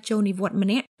ចារ្យចូលនិវត្តន៍ម្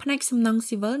នាក់ផ្នែកសំណង់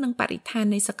ស៊ីវិលនិងបរិស្ថាន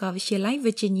នៃសាកលវិទ្យាល័យ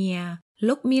Virginia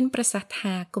លោកមានប្រសាសន៍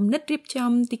ថាគំនិតរៀប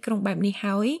ចំទីក្រុងបែបនេះ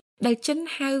ហើយដែលចិន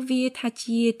ហៅវាថា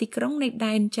ជាទីក្រុងនៃ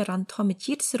ដែនចរន្តធម្ម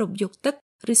ជាតិស្រូបយកទឹក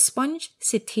ឬ Sponge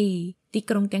City ទី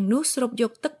ក្រុងទាំងនោះស្រូបយ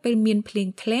កទឹកពេលមានភ្លៀង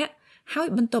ធ្លាក់ហើយ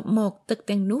បន្ទាប់មកទឹក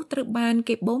ទាំងនោះត្រូវបាន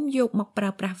គេបូមយកមកប្រើ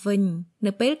ប្រាស់វិញ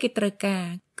នៅពេលគេត្រូវការ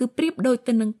គឺប្រៀបដូច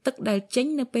ទៅនឹងទឹកដែលចេញ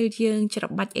នៅពេលយើងច្រ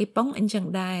បាច់អេប៉ុងអញ្ចឹង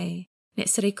ដែរអ្នក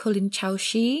ស្រី Colin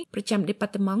Chaushi ប្រចាំ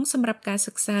Department សម្រាប់ការ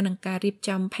សិក្សានិងការរៀប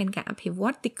ចំផែនការអភិវ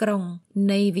ឌ្ឍទីក្រុង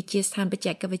នៃវិទ្យាស្ថានបច្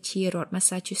ចេកវិទ្យារដ្ឋ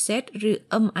Massachusetts ឬ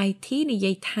MIT និ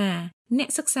យាយថាអ្នក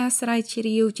សិក្សាស្រាវជ្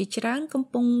រាវជាច្រើនកំ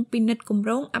ពុងពិនិត្យគម្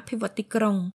រោងអភិវឌ្ឍទីក្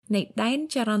រុងនៃដែន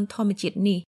ចរន្តធម្មជាតិ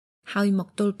នេះហើយមក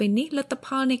ទល់ពេលនេះលទ្ធផ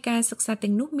លនៃការសិក្សា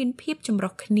ទាំងនោះមានភាពចម្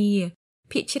រុះគ្នា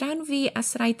ភាគច្រើនវាអា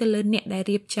ស្រ័យទៅលើអ្នកដែល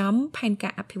រៀបចំផែនកា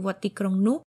រអភិវឌ្ឍទីក្រុង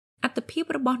នោះអត្ថប្រយោជ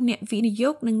ន៍របស់អ្នកវិនិយោ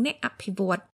គនិងអ្នកអភិវ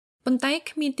ឌ្ឍប៉ុន្តែ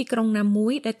គ្មានទីក្រុងណាមួ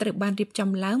យដែលត្រូវបានរៀបចំ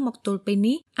ឡើងមកទល់ពេល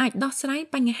នេះអាចដោះស្រាយ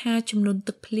បញ្ហាជំនន់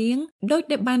ទឹកភ្លៀងដោយ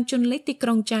ដែលបានជន់លិចទីក្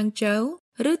រុងចាងជូវ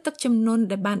ឬទឹកជំនន់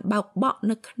ដែលបានបោកបក់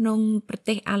នៅក្នុងប្រ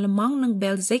ទេសអាល្លឺម៉ង់និង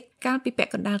បែលហ្សិកកាលពីពា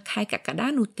ក់កណ្ដាលខែកក្កដា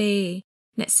នោះទេ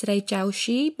អ្នកស្រី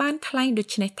Chaushi បានថ្លែងដូ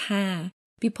ចនេះថា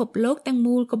ពិភពលោកទាំង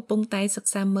មូលកំពុងតែសិ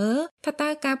ក្សាមើលថាតើ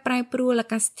ការប្រែប្រួលអា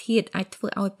កាសធាតុអាចធ្វើ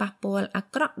ឲ្យប៉ះពាល់អា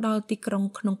ក្រក់ដល់ទីក្រុង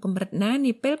ក្នុងកម្រិតណា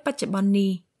នាពេលបច្ចុប្បន្ន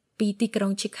នេះពីទីក្រុ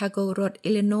ង Chicago រដ្ឋ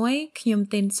Illinois ខ្ញុំ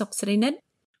ទេនសុកស្រីនិត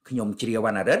ខ្ញុំជ្រាវ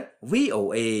ណ្ណរិទ្ធ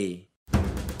VOA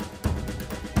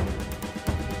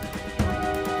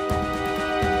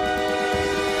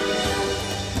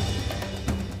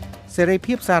សេរី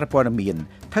ភាពសារព័ត៌មាន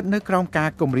ស្ថិតនៅក្រោមការ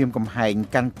គំរាមកំហែង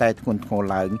កាន់តែធ្ងន់ធ្ងរ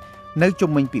ឡើងនៅជុំ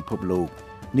វិញពិភពលោក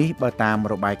នេះបើតាម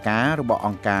របាយការណ៍របស់អ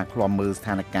ង្គការឃ្លាំមើលស្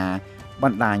ថានភាពប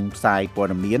ណ្ដាញផ្សាយព័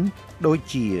ត៌មានដូច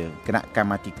ជាគណៈកម្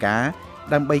មាធិការ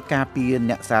ដើម្បីការពារ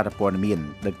អ្នកសារព័ត៌មាន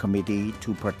The Committee to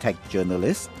Protect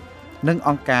Journalists និងអ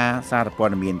ង្គការសារព័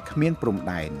ត៌មានគ្មានព្រំ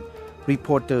ដែន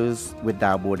Reporters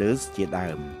Without Borders ជាដើ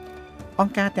មអ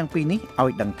ង្គការទាំងពីរនេះឲ្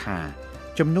យដឹងថា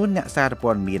ចំនួនអ្នកសារព័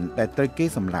ត៌មានដែលត្រូវគេ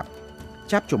សម្លាប់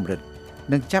ចាប់ជំរិត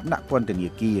និងចាប់ដាក់ពន្ធនា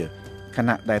គារខ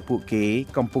ណៈដែលពួកគេ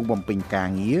កំពុងបំពេញការ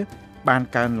ងារបាន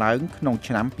កើនឡើងក្នុង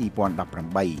ឆ្នាំ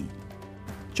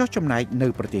2018ចុះចំណែកនៅ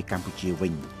ប្រទេសកម្ពុជាវិ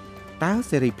ញតើ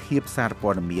សេរីភាពសារព័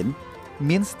ត៌មាន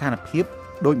មានស្ថានភាព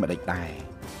ដូចម្តេចដែរ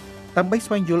ដើម្បី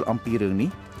ស្វែងយល់អំពីរឿងនេះ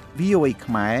VOA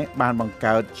ខ្មែរបានបង្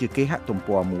កើតជាគេហទំ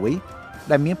ព័រមួយ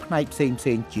ដែលមានផ្នែកផ្សេងៗ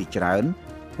ជាច្រើន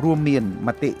រួមមានម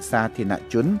តិសាធារណ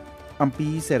ជនអំពី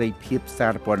សេរីភាពសា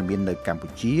រព័ត៌មាននៅកម្ពុ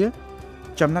ជា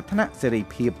ចំណាត់ថ្នាក់សេរី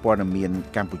ភាពព័ត៌មាន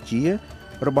កម្ពុជា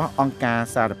របស់អង្គការ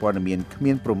សារព័ត៌មានគ្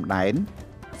មានព្រំដែន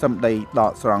សម្ដីដ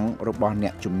កស្រង់របស់អ្ន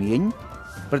កជំនាញ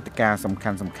ព្រឹត្តិការណ៍សំខា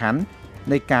ន់ៗ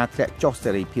នៃការធ្លាក់ចុះ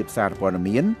សេរីភាពសារព័ត៌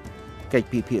មានកិច្ច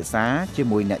ពិភាក្សាជា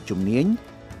មួយអ្នកជំនាញ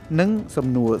និងសំ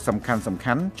ណួរសំខាន់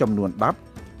ៗចំនួន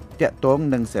10ទាក់ទង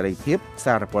នឹងសេរីភាព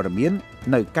សារព័ត៌មាន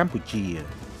នៅកម្ពុជា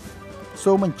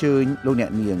សូមអញ្ជើញលោកអ្នក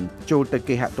នាងចូលទៅ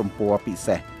គេហទំព័រពិ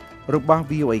សេសរបស់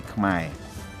VOA ខ្មែរ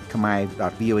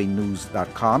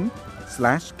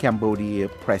khmer.voanews.com/Cambodia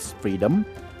Press Freedom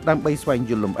ដើម្បីស្វែង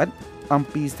យល់លម្អិតអំ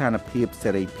ពីស្ថានភាពសេ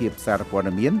រីភាពសារព័ត៌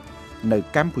មាននៅ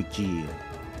កម្ពុជា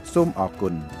សូមអរគុ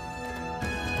ណ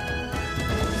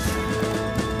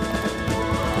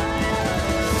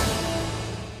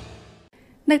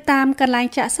នៅតាមកន្លែង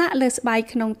ចាក់សាក់លើស្បែក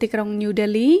ក្នុងទីក្រុង New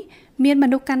Delhi មានម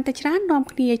នុស្សកាន់តែច្រើននាំ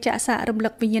គ្នាចាក់សាក់រំលឹ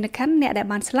កវិញ្ញាណក្ខន្ធអ្នកដែល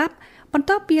បានស្លាប់បន្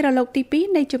ទាប់ពីរលកទី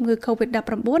2នៃជំងឺ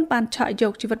COVID-19 បានឆក់យ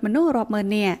កជីវិតមនុស្សរាប់ម៉ឺន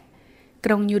នាក់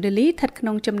ក្រុង New Delhi ស្ថិតក្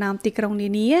នុងចំណោមទីក្រុងនា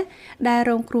នាដែល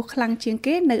រងគ្រោះខ្លាំងជាង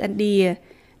គេនៅឥណ្ឌា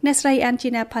អ្នកស្រី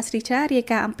Anjina Pasricha រាយ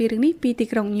ការណ៍អំពីរឿងនេះពីទី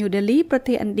ក្រុង New Delhi ប្រ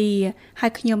ទេសឥណ្ឌាហើ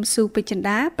យខ្ញុំស៊ូពេជ្រចិន្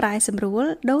តាប្រែសម្រួល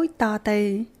ដូចតទៅ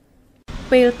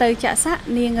ពេលទៅចាក់សាក់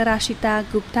នាង Rashita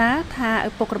Gupta ថាឪ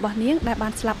ពុករបស់នាងដែលបា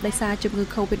នស្លាប់ដោយសារជំងឺ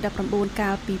COVID-19 កា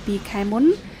លពី2ខែមុន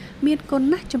មានគុណ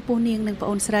ណាស់ចំពោះនាងនិងប្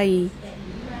អូនស្រី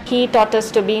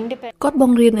គាត់ប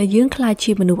ង្រៀនឲ្យយើងក្លាយ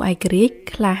ជាមនុស្សឯករាជ្យ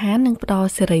ក្លាហាននិងផ្ដល់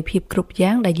សេរីភាពគ្រប់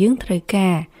យ៉ាងដែលយើងត្រូវកា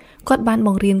រគាត់បានប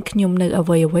ង្រៀនខ្ញុំនៅអ្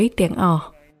វីៗទាំងអស់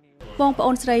បងប្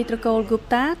អូនស្រីត្រកូល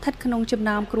Gupta ស្ថិតក្នុងចំ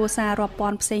ណោមគ្រួសាររាប់ពា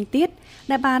ន់ផ្សេងទៀត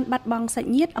ដែលបានបាត់បង់សា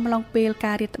ច់ញាតិអំឡុងពេល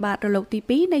ការរាតត្បាតរលកទី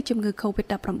2នៃជំងឺ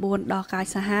COVID-19 ដ៏កាច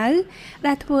សាហាវ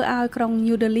ដែលធ្វើឲ្យក្រុង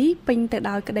New Delhi ពេញទៅ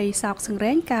ដោយក្តីសោកសង្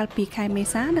រេងកាលពីខែមេ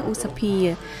សានិងឧសភា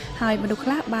ហើយមនុស្សខ្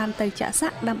លះបានទៅចាក់សា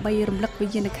ក់ដើម្បីរំលឹកវិ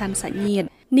ញ្ញាណក្ខន្ធសាច់ញាតិ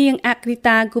នាង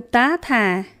Akrita Gupta ថា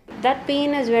That pain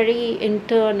is very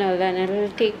internal and it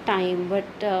will take time but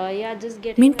just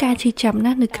get មានការឈឺចាប់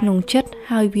ណាស់នៅក្នុងចិត្ត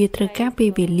ហើយវាត្រូវការពេល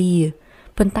វេលា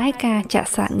ប៉ុន្តែការចាក់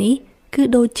សាក់នេះគឺ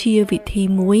ដូចជាវិធី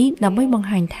មួយដើម្បីបង្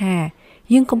ហាញថា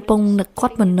យើងកំពុងនឹកគា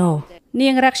ត់ម្ដងនា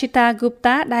ង Rakshita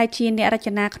Gupta ដែលជាអ្នករច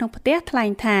នាក្នុងផ្ទះថ្លែង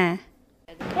ថា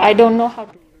I don't know how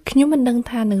to ខ្ញុំមិនដឹង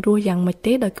ថានឹងរស់យ៉ាងម៉េច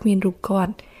ទេដោយគ្មានរូបគា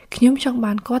ត់ខ្ញុំចង់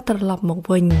បានគាត់ត្រឡប់មក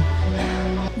វិញ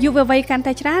យុវវ័យកាន់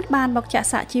តែច្រើនបានមកចាក់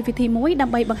សាក់ជាវិធីមួយដើ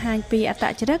ម្បីបង្ហាញពីអត្ត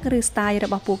ចរិតឬ style រ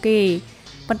បស់ពួកគេ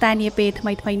ប៉ុន្តែនាពេលថ្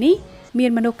មីៗនេះមា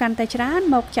នមនុស្សកាន់តែច្រើន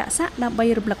មកចាក់សាក់ដើម្បី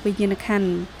រំលឹកវិញ្ញាណក្ខន្ធ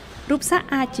រូបសាក់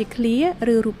អាចជាឃ្លា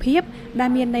ឬរូបភាពដែល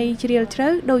មានន័យជ្រាលជ្រៅ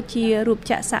ដូចជារូប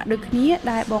ចាក់សាក់ដូចគ្នា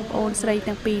ដែលបងប្អូនស្រី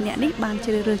ទាំងពីរនាក់នេះបាន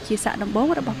ជ្រើសរើសជាសាក់ដំបូង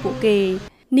របស់ពួកគេ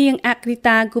នាង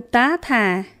Akrita Gupta ថា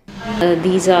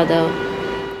these are the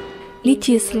នេះ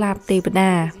ជាស្លាបទេវ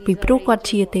តាពីព្រោះគាត់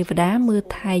ជាទេវតាមើល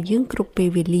ថែយើងគ្រប់ពេល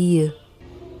វេលា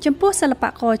ចំពោះសិល្ប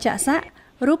ករចាក់សាក់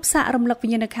រូបសាក់រំលឹកវិ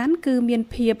ញ្ញាណក្ខន្ធគឺមាន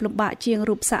ភាពលំបាកជាង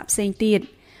រូបសាក់ផ្សេងទៀត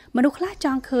មនុស្សខ្លះច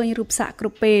ង់ឃើញរូបសាក់គ្រ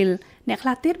ប់ពេលអ្នកខ្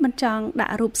លះទៀតមិនចង់ដា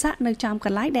ក់រូបសាក់នៅចំក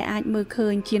ន្លែងដែលអាចមើលឃើ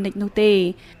ញជានិច្ចនោះទេ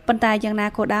ប៉ុន្តែយ៉ាងណា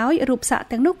ក៏ដោយរូបសាក់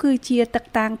ទាំងនោះគឺជាទឹក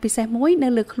តាំងពិសេសមួយនៅ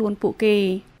លើខ្លួនពួកគេ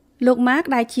លោក Mark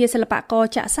ដែលជាសិល្បករ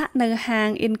ចាក់សាក់នៅហាង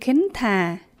Inkin ថា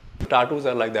Tattoos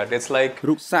are like that. It's like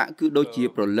រូបសាក់គឺដូចជា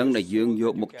ប្រលឹងដែលយើងយ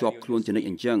កមកជាប់ខ្លួនជានិច្ច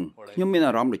អញ្ចឹងខ្ញុំមាន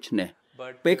អារម្មណ៍ដូចនេះ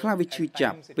ពេលខ្លះវាឈឺចា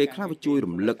ប់ពេលខ្លះវាជួយ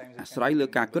រំលឹកអាស្រ័យលើ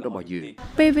ការគិតរបស់យើង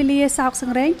ពេលវេលាសោកស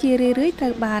ង្រេងជារឿយៗត្រូ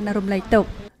វបានរំលែកទុក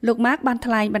លោក Mark បាន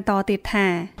ថ្លែងបន្តទៀតថា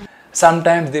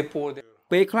sometimes they pour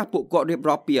ពេលខ្លះពួកគាត់រៀប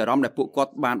រាប់ពីអារម្មណ៍ដែលពួកគា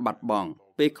ត់បានបាត់បង់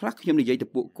ពេលខ្លះខ្ញុំនិយាយទៅ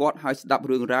ពួកគាត់ហើយស្ដាប់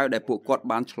រឿងរ៉ាវដែលពួកគាត់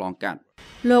បានឆ្លងកាត់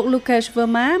លោក Lukesh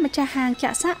Verma ម្ចាស់ហាងចា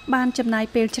ក់សាក់បានចំណាយ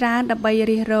ពេលច្រើនដើម្បី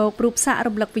រិះរករូបសាក់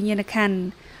រំលឹកវិញ្ញាណក្ខន្ធ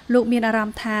លោកមានអារម្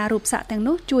មណ៍ថារូបសាក់ទាំង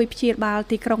នោះជួយព្យាបាល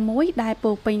ទីក្រុងមួយដែល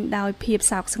ពោរពេញដោយភាព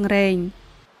សោកសង្រេង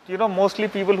mostly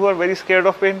people who are very scared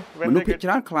of pain មនុស្សភាគច្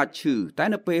រើនខ្លាចឈឺតែ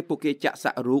នៅពេលពួកគេចាក់សា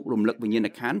ក់រូបរំលឹកវិញ្ញាណ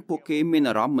ក្ខន្ធពួកគេមាន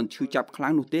អារម្មណ៍មិនឈឺចាប់ខ្លាំ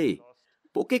ងនោះទេ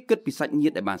ពួកគេគិតពីសាច់ញា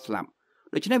តិដែលបានស្លាប់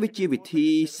ដូច្នេះវាជាវិធី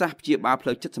សាស្ត្រព្យាបាលផ្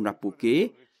លូវចិត្តសម្រាប់ពួកគេ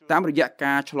តាមរយៈ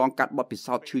ការឆ្លងកាត់បទពិ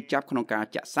សោធន៍ឈឺចាប់ក្នុងការ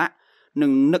ចាក់សាក់និ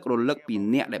ងនឹករលឹកពី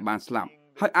អ្នកដែលបានស្លាប់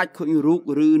ហើយអាចឃើញរូប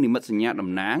ឬនិមិត្តសញ្ញាតំ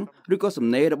ណាងឬក៏សំ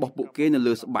ណេររបស់ពួកគេនៅ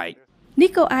លើស្បែកនេះ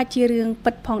ក៏អាចជារឿង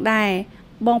ពិតផងដែរ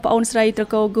បងប្អូនស្រីត្រ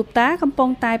កូល Gupta កំពុង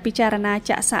តែពិចារណា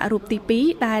ចាក់សាក់រូបទី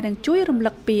2ដែលនឹងជួយរំ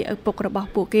លឹកពីឪពុករបស់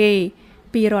ពួកគេ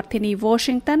ពីរដ្ឋធានី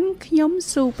Washington ខ្ញុំ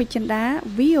ស៊ូពេជ្រចិន្តា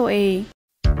VOA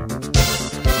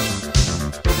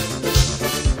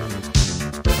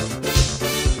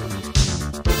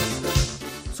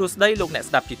សួស្តីលោកអ្នក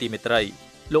ស្ដាប់ជាទីមេត្រី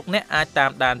លោកអ្នកអាចតា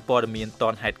មដានព័ត៌មានទា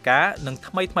ន់ហេតុការណ៍និង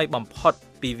ថ្មីៗបំផុត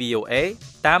ពី VOA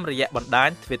តាមរយៈបណ្ដាញ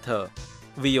Twitter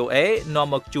VOA នាំ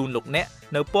មកជូនលោកអ្នក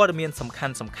នៅព័ត៌មានសំខា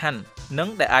ន់ៗនិង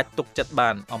ដែលអាចទុកចិត្តបា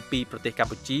នអំពីប្រទេសក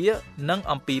ម្ពុជានិង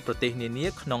អំពីប្រទេសនានា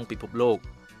ក្នុងពិភពលោក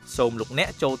សូមលោកអ្នក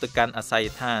ចូលទៅកាន់អាសយ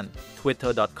ដ្ឋាន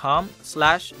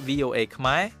twitter.com/voa ខ្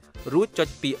មែររួចចុច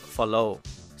ពាក្យ follow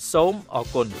សូមអរ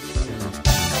គុណ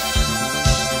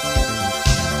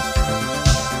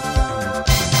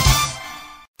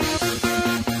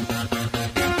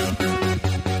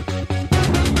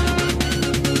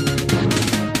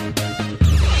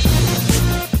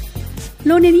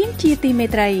លោកអ្នកនាងជាទីមេ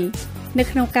ត្រីនៅ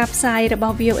ក្នុងការផ្សាយរប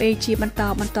ស់ VOA ជាបន្ត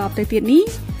ទៅទៀតនេះ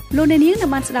លោកអ្នកនាងនឹង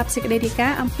បានស្ដាប់សេចក្តីរាយកា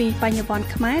រណ៍អំពីបញ្ញវន្ត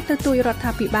ខ្មែរទៅទូយរដ្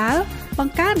ឋាភិបាលប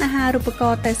ង្កើនអាហារូបក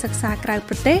រណ៍ទៅសិក្សាក្រៅ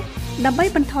ប្រទេសដើម្បី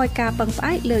បន្ថយការពឹងផ្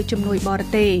អែកលើជំនួយបរ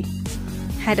ទេស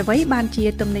ហេតុអ្វីបានជា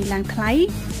ទំនិញឡើងថ្លៃ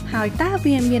ហើយតើ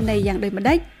វាមានន័យយ៉ាងដូចម្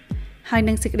តេចហើយ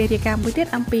នឹងសេចក្តីរាយការណ៍មួយទៀត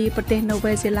អំពីប្រទេសនូ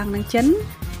វែលសេឡង់និងចិន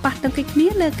ប៉ះទង្គិចគ្នា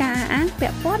លើការអះអាងពា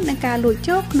ក់ព័ន្ធនឹងការលួច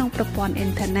ចូលក្នុងប្រព័ន្ធអ៊ី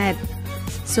នធឺណិត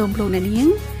សូមលោកអ្នកនាង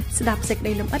ស្ដាប់សេចក្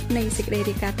តីលម្អិតនៃសេចក្តី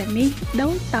រាយការណ៍ទាំងនេះដូ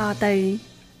ចតទៅ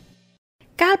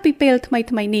កាលពីពេលថ្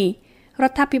មីនេះរ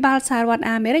ដ្ឋាភិបាលសហរដ្ឋ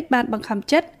អាមេរិកបានបង្ខំ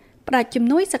ចិត្តផ្តន្ទាជំ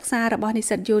នួយសិក្សារបស់និស្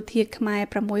សិតយោធាខ្មែរ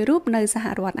6រូបនៅសហ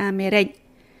រដ្ឋអាមេរិក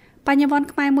បញ្ញវន្ត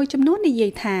ខ្មែរមួយចំនួននិយា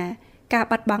យថាការ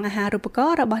បាត់បង់អាហារូបក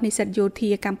រណ៍របស់និស្សិតយោធា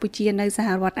កម្ពុជានៅសហ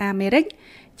រដ្ឋអាមេរិក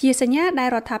ជាសញ្ញាដែល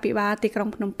រដ្ឋាភិបាលទីក្រុង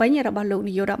ភ្នំពេញរបស់លោក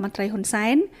នាយករដ្ឋមន្ត្រីហ៊ុនសែ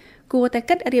នគួរតែ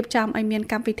គិតរៀបចំឲ្យមាន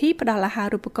កម្មវិធីផ្តល់អាហា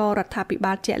រូបករណ៍រដ្ឋាភិ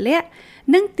បាលជាក់លាក់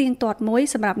និងទៀងទាត់មួយ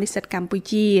សម្រាប់និស្សិតកម្ពុ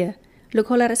ជាលោក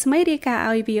ហូឡារស្មីរាយការណ៍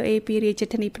ឲ្យ VOA ពីរាជ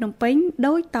ធានីភ្នំពេញ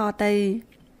ដូចតទៅ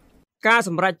ការស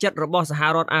ម្រេចចិត្តរបស់សហ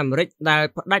រដ្ឋអាមេរិកដែល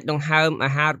ផ្ដាច់ដង្ហើម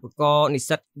អាហារូបករណ៍និស្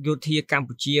សិតយោធាកម្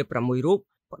ពុជា6រូប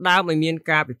ផ្ដើមឲ្យមាន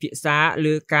ការពិភាក្សា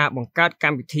លើការបង្កើតក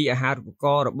ម្មវិធីអាហារូបក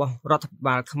រណ៍របស់រដ្ឋាភិ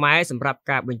បាលខ្មែរសម្រាប់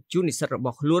ការបញ្ជូននិស្សិតរប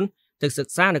ស់ខ្លួនទៅសិ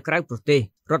ក្សានៅក្រៅប្រទេស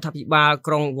រដ្ឋាភិបាល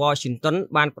ក្រុង Washington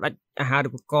បានផ្ដាច់អាហារូ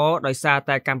បករណ៍ដោយសារ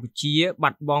តែកម្ពុជាបា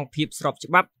ត់បង់ភាពស្រប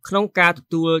ច្បាប់ក្នុងការទ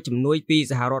ទួលជំនួយពី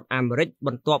សហរដ្ឋអាមេរិកប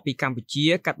ន្ទាប់ពីកម្ពុជា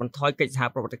កាត់បន្ថយកិច្ចសហ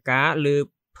ប្រតិការលើ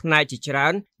ផ្នែកជាច្រើ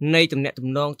ននៃទំនាក់ទំ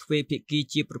នងទ្វេភាគី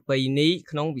ជាប្រពៃណី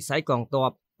ក្នុងវិស័យកងទ័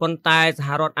ពប៉ុន្តែសហ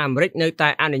រដ្ឋអាមេរិកនៅតែ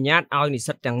អនុញ្ញាតឲ្យនិស្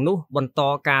សិតទាំងនោះបន្ត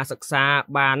ការសិក្សា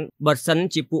បានបើសិន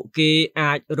ជាពួកគេ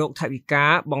អាចរកថវិកា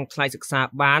បង់ថ្លៃសិក្សា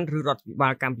បានឬរដ្ឋាភិបា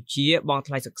លកម្ពុជាបង់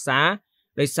ថ្លៃសិក្សា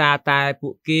ដោយសារតែពួ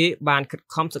កគេបានខិត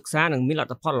ខំសិក្សានិងមានល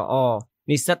ទ្ធផលល្អ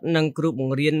និស្សិតនិងគ្រូប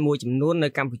ង្រៀនមួយចំនួននៅ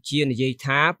កម្ពុជានិយាយ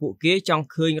ថាពួកគេចង់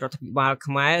ឃើញរដ្ឋាភិបាល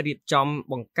ខ្មែររៀបចំ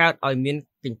បង្កើតឲ្យមាន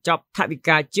កញ្ចប់ថវិ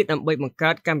កាជាតិដើម្បីបង្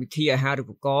កើតកម្មវិធីអាហារូ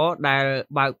បករណ៍ដែល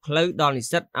បើកផ្លូវដល់និ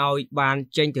ស្សិតឲ្យបាន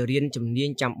ចេញទៅរៀនជំនាញ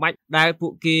ចាំបាច់ដែលពួ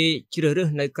កគេជ្រើសរើស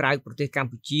នៅក្រៅប្រទេសកម្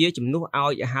ពុជាជំនួស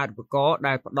ឲ្យអាហារូបករណ៍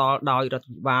ដែលផ្ដល់ដោយរដ្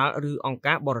ឋាភិបាលឬអង្គ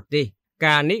ការបរទេស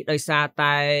ការនេះដោយសារ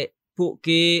តែពួក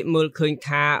គេមើលឃើញ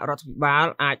ថារដ្ឋាភិបាល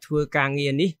អាចធ្វើការងា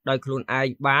រនេះដោយខ្លួនឯង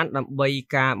បានដើម្បី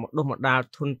ការបណ្ដុះបណ្ដាល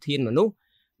ធនធានមនុស្ស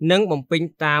និងបំពេញ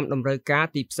តាមតម្រូវការ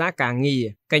ទីផ្សារការងារ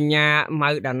កញ្ញាម៉ៅ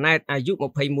ដាណែតអាយុ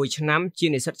21ឆ្នាំជា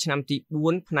និស្សិតឆ្នាំទី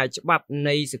4ផ្នែកច្បាប់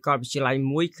នៃសាកលវិទ្យាល័យ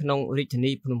មួយក្នុងរាជធា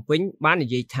នីភ្នំពេញបាននិ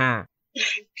យាយថា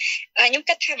ខ្ញុំ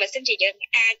គិតថាបើសិនជាយើង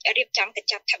អាចរៀបចំកញ្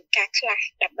ចប់ថវិកាខ្លះ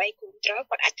ដើម្បីគ្រប់គ្រង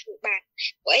គាត់អាចធ្វើបាន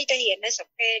ព្រោះអីទៅរៀននៅស្រុក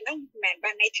គេហ្នឹងមិនមែន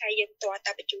បានន័យថាយើងតើត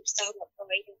បញ្ជូនសិស្សមក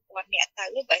ទៅយើងគាត់អ្នកទៅ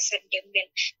បើសិនយើងមាន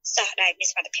សិស្សដែលមាន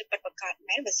សមត្ថភាពពិតប្រាកដ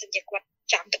មែនបើសិនជាគាត់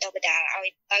ចាំបន្តបណ្ដាលឲ្យ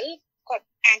ទៅគាត់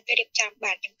អាចទៅរៀបចំ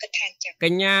បានខ្ញុំគិតថាអញ្ចឹងក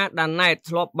ញ្ញាដាណែត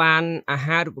ធ្លាប់បានអា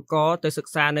ហារូបករណ៍ទៅសិ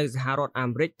ក្សានៅសហរដ្ឋអា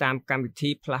មេរិកតាមកម្មវិធី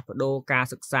ផ្លាស់ប្ដូរការ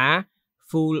សិក្សា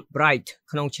Fulbright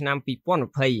ក្នុងឆ្នាំ2020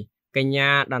កញ្ញា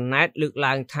ដាណែតលើក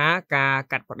ឡើងថាការ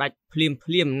កាត់ផ្តាច់ភ្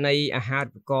លាមនៃអាហារូ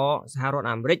បករណ៍សហរដ្ឋ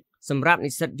អាមេរិកសម្រាប់និ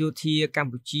ស្សិតយោធាក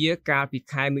ម្ពុជាកាលពី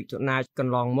ខែមិថុនាក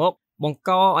ន្លងមកបង្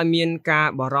កឲ្យមានការ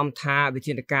បារម្ភថាវិ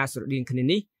ធានការស្រដៀងគ្នា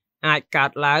នេះអាចកើត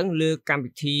ឡើងលើកម្ម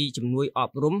វិធីជំនួយអ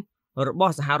ប់រំរប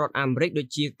ស់សហរដ្ឋអាមេរិកដូច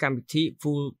ជាកម្មវិធី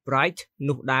Fulbright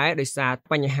នោះដែរដោយសារ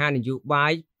បញ្ហានយោបា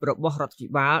យរបស់រដ្ឋាភិ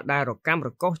បាលដែលរកាំរ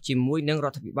កូសជាមួយនឹងរ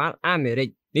ដ្ឋាភិបាលអាមេរិក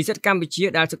និស្សិតកម្ពុជា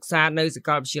ដែលសិក្សានៅសាក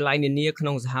លវិទ្យាល័យនានាក្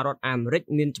នុងសហរដ្ឋអាមេរិក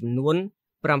មានចំនួន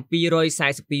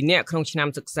742នាក់ក្នុងឆ្នាំ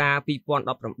សិក្សា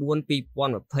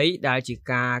 2019-2020 ដែលជា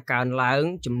ការកើនឡើង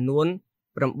ចំនួន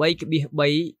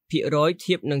 8.3%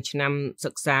 ធៀបនឹងឆ្នាំ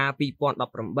សិក្សា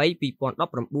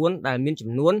 2018-2019 ដែលមានចំ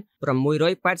នួន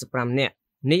685នាក់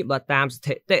នេះបើតាមស្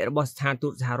ថិតិរបស់ស្ថានទូ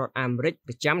តសហរដ្ឋអាមេរិក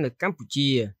ប្រចាំនៅកម្ពុជា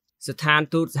ស្ថាន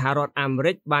ទូតសហរដ្ឋអាមេ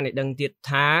រិកបានឲ្យដឹងទៀត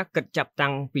ថាគិតចាប់តាំ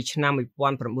ងពីឆ្នាំ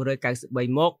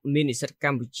1993មកមាននិស្សិតក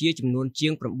ម្ពុជាចំនួនជា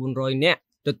ង900នាក់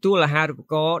ទទួលអាហារូប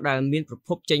ករណ៍ដែលមានប្រភ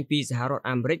ពចេញពីសហរដ្ឋ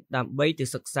អាមេរិកដើម្បីទៅ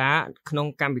សិក្សាក្នុង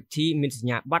កម្មវិធីមានសញ្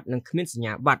ញាបត្រនិងគ្មានសញ្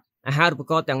ញាបត្រអាហារូប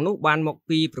ករណ៍ទាំងនោះបានមក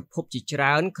ពីប្រភពជាច្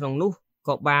រើនក្នុងនោះ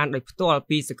ក៏បានដោយផ្ទាល់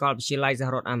ពីសាកលវិទ្យាល័យសហ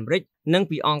រដ្ឋអាមេរិកនិង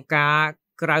ពីអង្គការ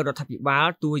ក្រៅរដ្ឋាភិបាល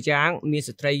តួយ៉ាងមាន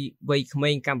ស្ត្រីវ័យក្មេ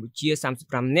ងកម្ពុជា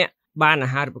35នាក់បានអា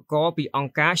ហារូបករណ៍ពីអង្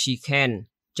គការ Shikan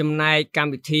ចំណែកកម្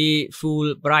មវិធី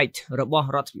Fulbright របស់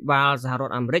រដ្ឋាភិបាលសហរ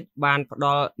ដ្ឋអាមេរិកបានផ្ដ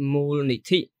ល់មូលនិ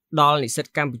ធិដល់និស្សិត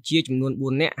កម្ពុជាចំនួន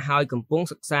4នាក់ហើយកំពុង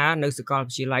សិក្សានៅសាកល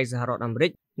វិទ្យាល័យសហរដ្ឋអាមេរិ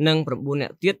កនិង9នា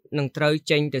ក់ទៀតនឹងត្រូវ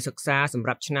ចេញទៅសិក្សាសម្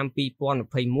រាប់ឆ្នាំ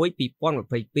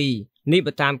2021-2022នេះ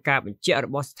បើតាមការបញ្ជាក់រ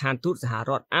បស់ស្ថានទូតសហ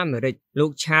រដ្ឋអាមេរិកលោ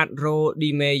ក Chad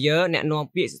Rodimeyer អ្នកនាំ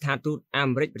ពាក្យស្ថានទូតអា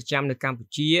មេរិកប្រចាំនៅកម្ពុ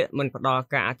ជាមិនផ្ដល់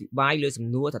ការអធិប្បាយលើសំ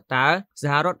ណួរថាតើស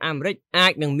ហរដ្ឋអាមេរិកអា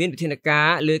ចនឹងមានវិធានការ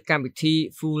លើកម្មវិធី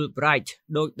Fulbright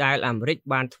ដោយដែលអាមេរិក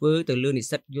បានធ្វើទៅលើនិ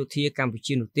ស្សិតយោធាកម្ពុ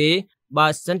ជានោះទេបើ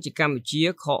សិនជាកម្ពុជា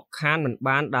ខកខានមិន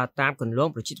បានដើរតាមគន្លង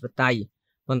ប្រជាធិបតេយ្យ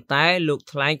ប៉ុន្តែលោក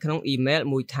ថ្លែងក្នុងអ៊ីមែល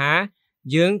មួយថា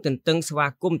យើងទន្ទឹងស្វា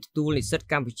គមន៍ទទួលនិស្សិត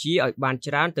កម្ពុជាឲ្យបាន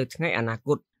ច្រើនទៅថ្ងៃអនាគ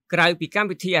តក្រៅពីកម្ម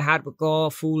វិធីអាហារូបករណ៍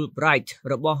Fulbright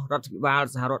របស់រដ្ឋាភិបាល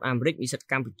សហរដ្ឋអាមេរិកនិស្សិត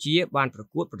កម្ពុជាបានប្រ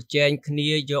កួតប្រជែងគ្នា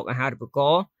យកអាហារូបក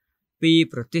រណ៍ពី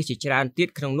ប្រទេសជាច្រើនទៀត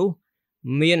ក្នុងនោះ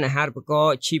មានអាហារូបករ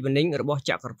ណ៍ Chevening របស់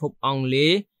ចក្រភពអង់គ្លេ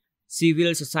ស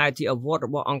Civil Society Award រ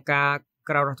បស់អង្គការ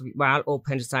ក្រៅរដ្ឋាភិបាល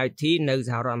Open Society នៅស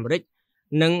ហរដ្ឋអាមេរិក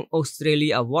និង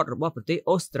Australia Award របស់ប្រទេស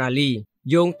អូស្ត្រាលី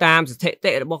យោងតាមស្ថិ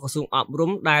តិរបស់ក្រសួងអប់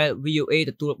រំដែល VOA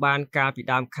ទទួលបានកាលពី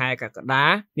ដើមខែកក្កដា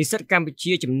និស្សិតកម្ពុ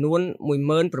ជាចំនួន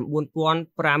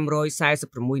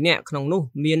 19,546 នាក់ក្នុងនោះ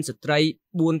មានស្ត្រី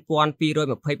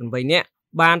 4,228 នាក់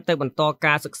បានទៅបន្ត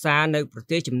ការសិក្សានៅប្រ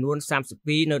ទេសចំនួន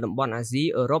32នៅតំបន់អាស៊ី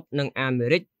អឺរ៉ុបនិងអាមេ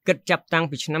រិកគិតចាប់តាំង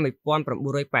ពីឆ្នាំ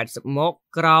1980មក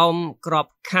ក្រោមក្រប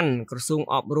ខ័ណ្ឌក្រសួង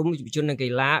អប់រំយុវជននិងកី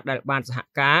ឡាដែលបានសហ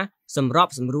ការសម្រប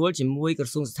សម្រួលជាមួយក្រ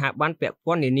សួងស្ថាប័នពាក់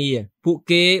ព័ន្ធនានាពួក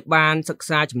គេបានសិក្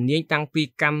សាជំនាញតាំងពី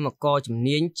កម្មករជំ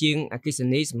នាញជាងអគ្គិស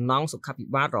នីសំណង់សុខាភិ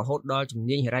បាលរហូតដល់ជំ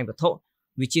នាញហិរញ្ញវត្ថុ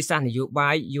វិជាសាស្ត្រនយោ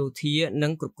បាយយោធានិ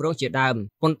ងគ្រប់គ្រងជាដើម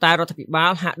ប៉ុន្តែរដ្ឋាភិបា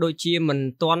លហាក់ដូចជាមិន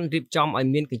ទាន់រៀបចំឲ្យ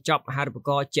មានកញ្ចប់អាហារូបក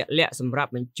រណ៍ជាក់លាក់សម្រាប់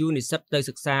បញ្ជូននិស្សិតទៅ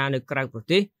សិក្សានៅក្រៅប្រ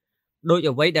ទេសដោយ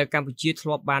អ្វីដែលកម្ពុជាធ្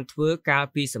លាប់បានធ្វើកាល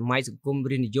ពីសម័យសង្គម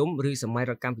រាស្ត្រនិយមឬសម័យ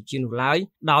រដ្ឋកម្ពុជានោះឡើយ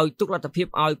ដោយទុកលទ្ធភាព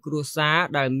ឲ្យគ្រួសារ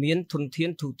ដែលមានធនធាន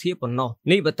ធូរធារប៉ុណ្ណោះ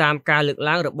នេះបើតាមការលើក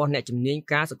ឡើងរបស់អ្នកជំនាញ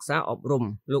ការសិក្សាអប់រំ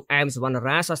លោកអែមសវណ្ណ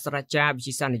រាសាស្ត្រាចារ្យវិទ្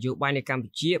យាសាស្ត្រនយោបាយនៅកម្ពុ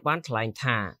ជាបានថ្លែង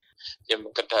ថាខ្ញុំ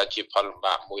គិតថាជាផលលំ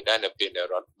បាកមួយដែរនៅពេលដែល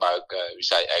រដ្ឋបើកវិ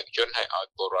ស័យឯកជនឲ្យ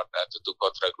ពលរដ្ឋទទួលខុ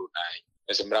សត្រូវខ្លួនឯង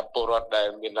សម្រាប់ពលរដ្ឋដែល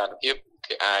មានលទ្ធភាព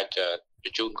គេអាចប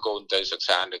ញ្ជូនកូនទៅសិក្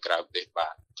សានៅក្រៅប្រទេសបា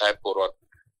នតែពលរដ្ឋ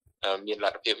មានល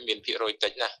ទ្ធភាពមានភាគរយតិ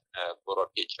ចណាស់ពលរដ្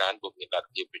ឋភាគច្រើនពុំមានលទ្ធ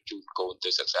ភាពបញ្ជូនកូនទៅ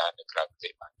សិក្សានៅក្រៅប្រទេ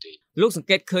សបានទេលោកសង្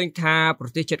កេតឃើញថាប្រ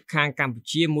ទេសជិតខាងកម្ពុ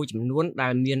ជាមួយចំនួនដែ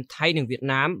លមានថៃនិងវៀត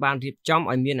ណាមបានរៀបចំ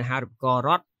ឲ្យមានអាហារូបករណ៍រ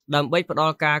ដ្ឋដើម្បីផ្ដ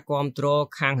ល់ការគាំទ្រ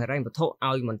ខាងហិរញ្ញវត្ថុ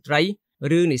ឲ្យមន្ត្រី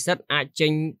ឬនិស្សិតអាចចេ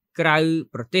ញក្រៅ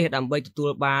ប្រទេសដើម្បីទទួល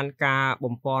បានការ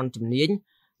បំពេញជំនាញ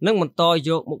និងបន្តយ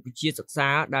កមុខវិជ្ជាសិក្សា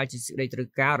ដែលជាសេចក្តីត្រូវ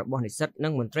ការរបស់និស្សិតនិ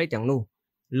ងមន្ត្រីទាំងនោះ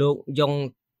លោកយ៉ុង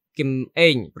គឹមអេ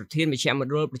ងប្រធានមជ្ឈម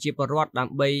ណ្ឌលប្រជាពលរដ្ឋដើ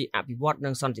ម្បីអភិវឌ្ឍនិ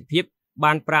ងសន្តិភាព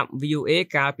បានប្រាប់ VOA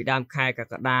កាលពីដើមខែក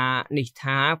ក្កដានេះ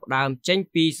ថាផ្ដើមចេញ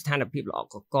ពីស្ថានភាពល្អ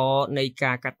កកនៃ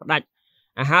ការកាត់ផ្តាច់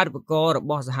អាហារូបករណ៍រ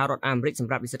បស់សហរដ្ឋអាមេរិកស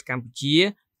ម្រាប់និស្សិតកម្ពុជា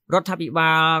រដ្ឋាភិ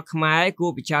បាលខ្មែរគួ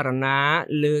រពិចារណា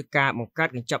លើការបង្កើត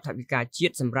កញ្ចប់ថវិកាជា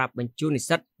តិសម្រាប់បញ្ជូននិស្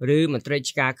សិតឬមន្ត្រី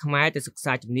ឆ្ការខ្មែរទៅសិក្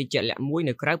សាជំនាញជាក់លាក់មួយ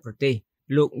នៅក្រៅប្រទេស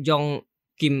លោកយ៉ុង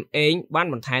គឹមអេងបាន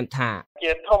បន្ថែមថា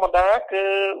ជាធម្មតាគឺ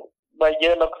បើ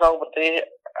យើងនៅក្នុងប្រទេស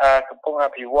កំពុងអ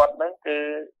ភិវឌ្ឍហ្នឹងគឺ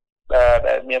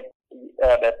ដែលមាន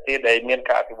ដែលមាន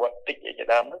ការអភិវឌ្ឍតិចជា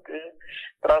ដើមហ្នឹងគឺ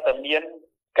ត្រូវតែមាន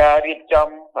ការរៀបចំ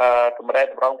កម្រិតត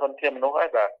ម្រង់ធនធានមនុស្សហើយ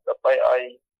បាទដើម្បីឲ្យ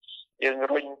យើង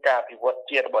រុញការអភិវឌ្ឍ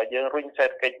ជាតិរបស់យើងរុញសេ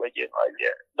ដ្ឋកិច្ចរបស់យើងឲ្យវា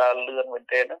ដើរលឿនមែន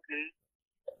ទេហ្នឹងគឺ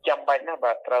ចាំបាច់ណាស់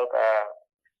បាទត្រូវ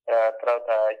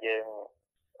តែយើង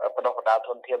បណ្ដុះបណ្ដាលធ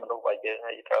នធានមនុស្សរបស់យើង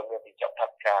ហើយត្រូវមានវិជ្ជាថ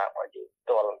វិការបស់យើងផ្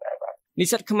ទាល់ដែរបាទនិ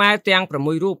ស្សិតខ្មែរទាំង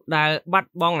6រូបដែលបា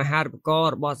ត់បង់អាហារូបករ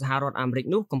ណ៍របស់សហរដ្ឋអាមេរិក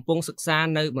នោះកំពុងសិក្សា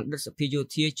នៅបណ្ឌិតសភាយោ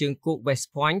ធាជើងគោក West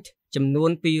Point ចំនួន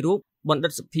2រូបបណ្ឌិ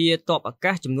តសភាទ័ពអា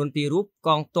កាសចំនួន2រូបក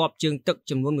ងទ័ពជើងទឹក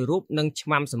ចំនួន1រូបនិងឆ្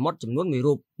មាំសមុទ្រចំនួន1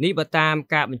រូបនេះបើតាម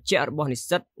ការបញ្ជាក់របស់និស្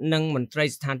សិតនិងមន្ត្រី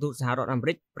ស្ថានទូតសហរដ្ឋអាមេ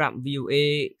រិកប្រាប់ VOA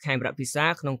ខេមរៈភាសា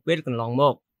ក្នុងពេលកន្លងម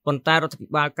កប៉ុន្តែរដ្ឋាភិ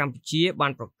បាលកម្ពុជាបា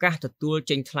នប្រកាសទទួល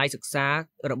ចេញថ្លៃសិក្សា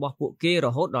របស់ពួកគេរ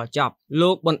ហូតដល់ចប់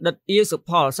លោកបណ្ឌិតអៀសុ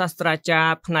ផលសាស្ត្រាចារ្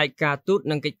យផ្នែកការទូត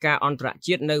និងកិច្ចការអន្តរ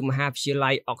ជាតិនៅមហាវិទ្យា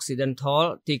ល័យ Occidental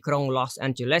ទីក្រុង Los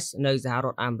Angeles នៅសហរ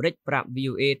ដ្ឋអាមេរិកប្រាប់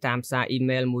VOA តាមសារអ៊ី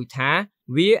មែលមួយថា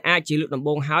វាអាចជាលើកដំ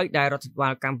បូងហើយដែលរដ្ឋាភិបា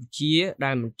លកម្ពុជា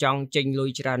ដែលមិនចង់ចេញលុយ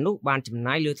ច្រើននោះបានចំ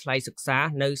ណាយលើថ្លៃសិក្សា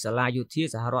នៅសាលាយោធា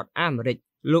សហរដ្ឋអាមេរិក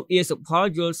លោកអៀសុផល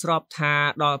យល់ស្របថា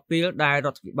ដល់ពេលដែលរ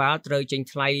ដ្ឋាភិបាលត្រូវចេញ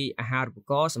ថ្លៃអាហារូប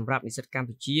ករណ៍សម្រាប់និស្សិតកម្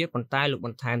ពុជាប៉ុន្តែលោកប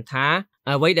ន្ថែមថា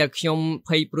អ្វីដែលខ្ញុំ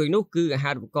ភ័យព្រួយនោះគឺអា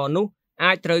ហារូបករណ៍នោះ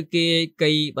អាចត្រូវគេ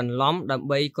កេយបន្លំដើម្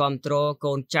បីគ្រប់គ្រង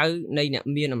កូនចៅនៃអ្នក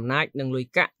មានអំណាចនិងលុយ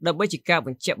កាក់ដើម្បីជាការប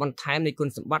ញ្ជាក់បន្ថែមនៃគុណ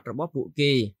សម្បត្តិរបស់ពួក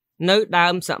គេនៅដើ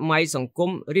មសម័យសង្គ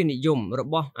មរាស្ត្រនិយមរ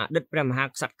បស់អតីតព្រះមហា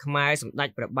ក្សត្រខ្មែរសម្ដេច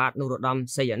ព្រះបាទនរោត្តម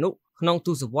សីហនុក្នុងទ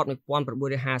សវត្សរ៍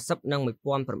1950និង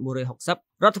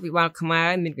1960រដ្ឋាភិបាលខ្មែរ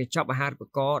មានកញ្ចប់អាហារូប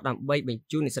ករណ៍ដើម្បីបញ្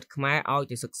ជូននិស្សិតខ្មែរឲ្យ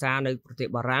ទៅសិក្សានៅប្រទេស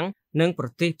បារាំងនិងប្រ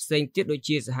ទេសផ្សេងទៀតដូច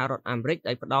ជាសហរដ្ឋអាមេរិក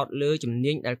ដែលផ្ដោតលើជំ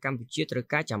នាញដែលកម្ពុជាត្រូវ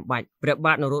ការចាំបាច់ព្រះ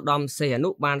បាទនរោត្តមសីហនុ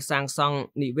បានសាងសង់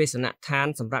និវេសនដ្ឋាន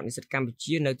សម្រាប់និស្សិតកម្ពុ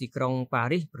ជានៅទីក្រុងប៉ា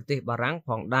រីសប្រទេសបារាំងផ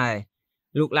ងដែរ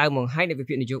លោកឡើងបង្ហាញនៃវិ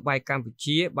ភាគនយោបាយកម្ពុ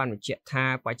ជាបានបញ្ជាក់ថា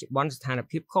បច្ចុប្បន្នស្ថាន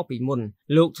ភាពខុសពីមុន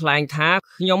លោកថ្លែងថា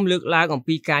ខ្ញុំលើកឡើងអំ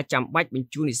ពីការចាំបាច់បញ្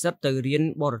ជូននិស្សិតទៅរៀន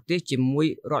បរទេសជាមួយ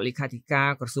រដ្ឋលេខាធិការ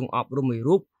ក្រសួងអប់រំមួយ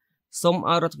រូបសូម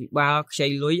ឲ្យរដ្ឋាភិបាលខ្ចី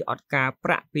លុយអត់ការប្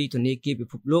រាក់ពីធនាគារពិ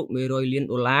ភពលោក$100 លាន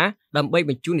ដើម្បី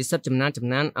បញ្ជូននិស្សិតចំណាន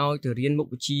ឲ្យទៅរៀនមុខ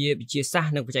វិជ្ជាសាស្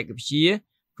ត្រនិងបច្ចេកវិទ្យា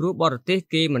ព្រោះបរទេស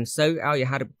គេមិនសូវឲ្យអា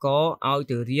ហារូបករណ៍ឲ្យ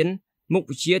ទៅរៀនមុខ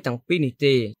វិជ្ជាទាំងពីរនេះ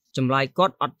ទេចម្លើយគា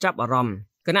ត់អត់ចាប់អារម្មណ៍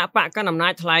គណៈបកកណ្ដាលអំណា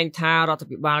ចថ្លែងថារដ្ឋា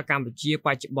ភិបាលកម្ពុជាប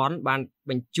ច្ចុប្បន្នបាន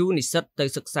បញ្ជូននិស្សិតទៅ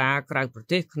សិក្សាក្រៅប្រ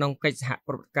ទេសក្នុងកិច្ចសហ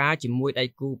ប្រតិបត្តិការជាមួយដៃ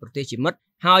គូប្រទេសជាមិត្ត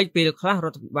ហើយពេលខ្លះរ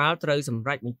ដ្ឋាភិបាលត្រូវសម្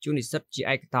រេចបញ្ជូននិស្សិតជា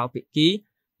ឯកតោភាគី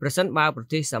ប្រសិនបើប្រ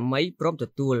ទេសសាមីព្រមទ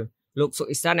ទួលលោកសុ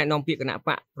អេសានអ្នកនាំពាក្យគណៈប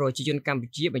កប្រជាជនកម្ពុ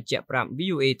ជាបញ្ជាក់ប្រាប់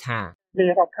VOA ថារ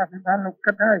ដ្ឋាភិបាលលោក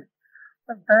គិតហើយ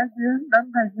ប៉ុន្តែយើងដឹង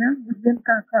ថាយើងមាន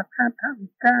ការខ្វះខាតថវិ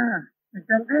កាអញ្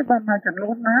ចឹងទេបានមកចំនួ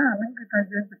នណាអានេះគឺថា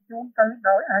យើងបញ្ជូនទៅ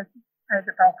ដោយឯក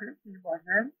តោភាគីរបស់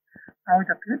យើងឲ្យ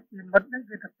តែភាគីមិត្តនេះ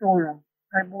គេទទួល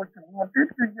ហើយមួយចំនួនទៀត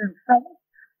គឺយើងសុំ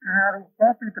អាហារូបក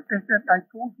រណ៍ពីប្រទេសជិតដៃ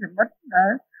គូជាមិត្តដែ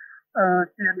ល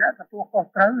ជាអ្នកទទួលខុស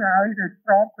ត្រូវហើយដែលស្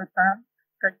របទៅតាម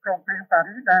កិច្ចព្រមព្រៀងប៉ា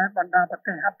រីសដែលបណ្ដាប្រ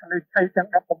ទេសហត្ថលេខីទាំង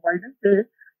18នេះគេ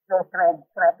ចូលស្រប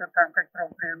ទៅតាមកិច្ចព្រម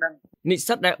ព្រៀងហ្នឹងនិស្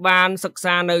សិតដែលបានសិក្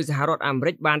សានៅសហរដ្ឋអាមេ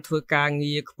រិកបានធ្វើការ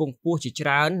ងារខ្ពង់ខ្ពស់ជាច្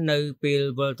រើននៅពេល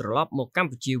វិលត្រឡប់មកកម្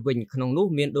ពុជាវិញក្នុងនោះ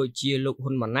មានដូចជាលោក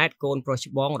ហ៊ុនម៉ាណែតកូនប្រុស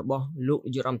ច្បងរបស់លោក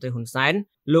នាយករដ្ឋមន្ត្រីហ៊ុនសែន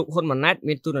លោកហ៊ុនម៉ាណែត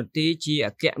មានតួនាទីជាអ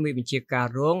គ្គមេបញ្ជាការ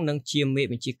រងនិងជាមេ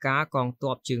បញ្ជាការកង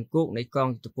ទ័ពជើងគោកនៃកង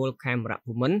យុទ្ធពលខេមរ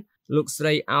ភូមិន្ទលោកស្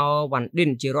រីអោវ៉ាន់ឌិន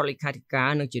ជារដ្ឋលេខាធិការ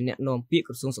និងជាអ្នកនាំពាក្យ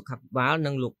ក្រសួងសុខាភិបាលនិ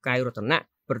ងលោកកៅរតនៈ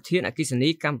ប្រធានអគ្គិសនី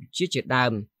កម្ពុជាជាដើ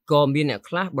មក៏មានអ្នក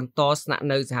ខ្លះបន្តស្នាក់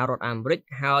នៅសហរដ្ឋអាមេរិក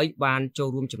ហើយបានចូល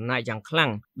រួមចំណាយយ៉ាងខ្លាំ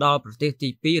ងដល់ប្រទេសទី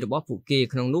2របស់ពួកគេ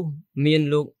ក្នុងនោះមាន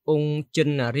លោកអ៊ុងចិន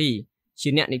ណារីជា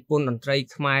អ្នកនិពន្ធតន្ត្រី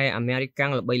ខ្មែរអាមេរិកាំ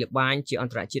ងល្បីល្បាញជាអ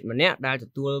ន្តរជាតិម្នាក់ដែលទ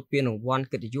ទួលពានរង្វាន់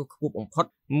កិត្តិយសខ្ពស់បំផុត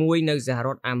មួយនៅសហរ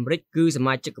ដ្ឋអាមេរិកគឺស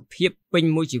មាជិកភាពពេញ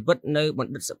មួយជីវិតនៅប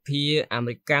ណ្ឌិតសភាអាមេ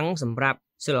រិកាំងសម្រាប់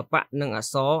សិល្បៈនិងអ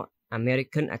ក្សរ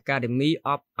American Academy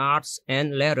of Arts and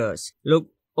Letters លោក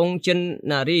អ៊ុងចិន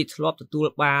ណារីធ្លាប់ទទួល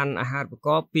បានអាហារូបក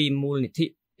រណ៍ពីមូលនិធិ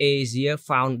Asia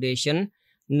Foundation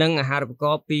និងអាហារូបក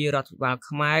រណ៍ពីរដ្ឋាភិបាល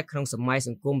ខ្មែរក្នុងសម័យស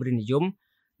ង្គមរាស្ត្រនិយម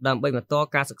ដើម្បីបន្ត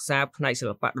ការសិក្សាផ្នែកសិ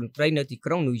ល្បៈតន្ត្រីនៅទី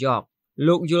ក្រុងញូវយ៉ក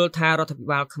លោកយល់ថារដ្ឋាភិ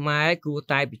បាលខ្មែរគួរ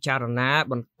តែពិចារណា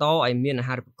បន្តឲ្យមានអា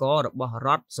ហារូបករណ៍របស់រ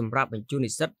ដ្ឋសម្រាប់បញ្ជូន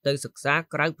និស្សិតទៅសិក្សា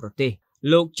ក្រៅប្រទេស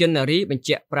លោកចិនណារីបញ្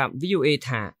ជាក់ប្រាប់ VOA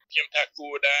ថាខ្ញុំថាគួ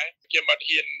រដែរខ្ញុំអត់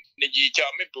ហ៊ាននិយាយ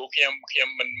ចំទេព្រោះខ្ញុំ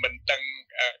មិនដឹង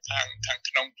ខាង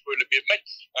ក្នុងធ្វើរបៀបម៉េច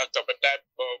ក៏ប៉ុន្តែ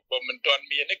បើមិនទាន់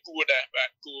មានទេគួរដែរបាទ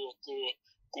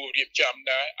គួររៀបចំ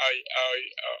ដែរ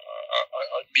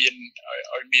ឲ្យ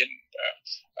មាន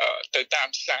ទៅតាម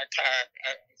សាខា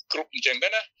គ្រប់អញ្ចឹងទៅ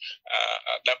ណា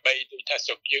ដើម្បីដូចថា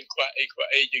ស្រុកយើងខ្វះ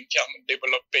អីយើងចង់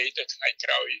develop ទៅថ្ងៃក្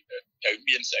រោយត្រូវ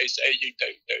មានស្អីយើងទៅ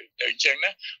អញ្ចឹង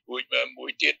ណាមួ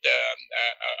យទៀត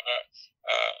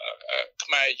ខ្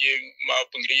មែរយើងមក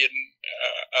បង្រៀន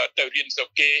ទៅរៀនស្រុក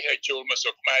គេហើយចូលមកស្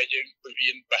រុកខ្មែរយើងបង្រៀ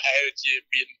នប្រហែលជា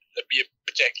មានរបៀបប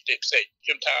ច្ចេកទេសផ្សេងខ្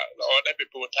ញុំថាល្អដែរពី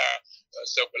ព្រោះថា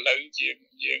ស្រុកឥឡូវ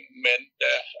យើងមិន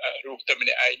រស់តែម្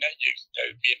នាក់ឯងណាយើងត្រូវ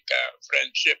មានការ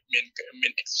friendship មា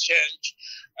ន exchange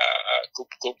គ្រ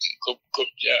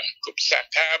ប់សា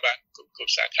ខាបាទគ្រ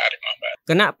ប់សាខាទាំងអស់បាទ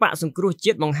គណៈបកសង្គ្រោះ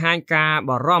ជាតិបង្ហាញការ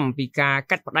បារម្ភពីការ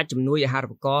កាត់ផ្តាច់ជំនួយអាហារូ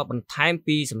បករណ៍បន្ថែម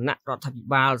ពីសំណាក់រដ្ឋាភិ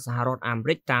បាលសហរដ្ឋអាមេ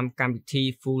រិកតាមកម្មវិធី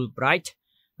Fulbright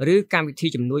ឬកម្មវិធី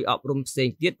ជំនួយអប់រំផ្សេង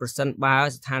ទៀតប្រសិនបើ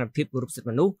ស្ថានភាពគោរពសិទ្ធិ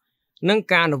មនុស្សនិង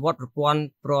ការអនុវត្តប្រព័ន្ធ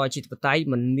ប្រជាធិបតេយ្យ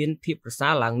មិនមានភាពប្រសើ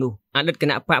រឡើងនោះអតីតគ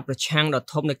ណៈបកប្រឆាំងដ៏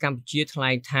ធំនៅកម្ពុជាថ្លែ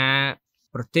ងថា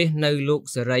ប្រទេសនៅលោក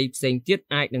សេរីផ្សេងទៀត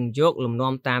អាចនឹងយកលំ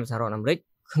នាំតាមសហរដ្ឋអាមេរិក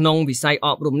ក្នុងវិស័យអ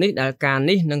ប់រំនេះដែលការ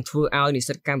នេះនឹងធ្វើឲ្យនិស្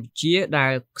សិតកម្ពុជាដែ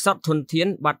លខ្សត់ធនធាន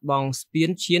បាត់បង់ស្ពាន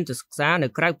ឈានទៅសិក្សានៅ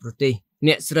ក្រៅប្រទេស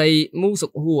អ្នកស្រីមូសុ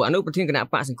ខហួរអនុប្រធានគណៈ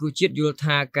បកសង្គ្រោះជាតិយល់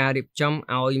ថាការរៀបចំ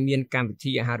ឲ្យមានកម្មវិ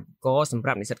ធីអាហារូបករណ៍សម្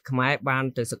រាប់និស្សិតខ្មែរបាន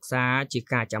ទៅសិក្សាជា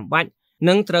ការចាំបាច់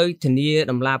និងត្រូវធានា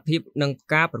តម្លាភាពនិង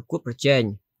ការប្រកួតប្រជែង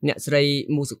អ្នកស្រី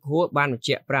មូសុខហួរបានបញ្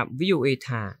ជាក់ប្រាប់ VOA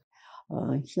ថា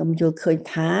ខ្ញុំយល់ឃើញ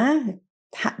ថា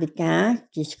ថវិកា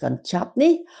ជាកញ្ចប់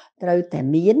នេះត្រូវតែ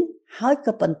មាន ហើយ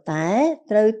ក៏ប៉ុន្តែ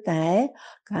ត្រូវតែ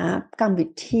ការកម្មវិ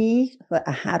ធី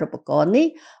អាហារូបករណ៍នេះ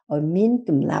ឲ្យមាន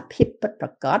តម្លាភាពពិតប្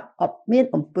រាកដអត់មាន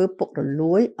អំពើពុករ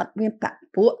លួយអត់មានប្រាក់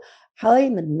ពួកហើយ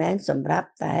មិនមែនសម្រាប់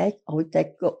តែឲ្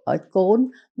យកូន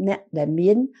អ្នកដែល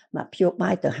មានមធ្យោ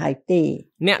បាយទៅហើយទេ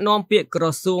អ្នកនាំពាក្យក្រ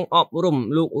សួងអប់រំ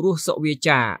លោករស់សុវា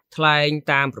ចាថ្លែង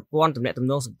តាមប្រព័ន្ធទំនាក់ទំ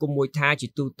នងសង្គមមួយថាជា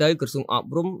ទូទៅក្រសួងអប់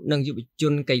រំនិងយុវជ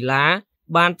នកីឡា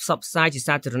បានផ្សព្វផ្សាយជា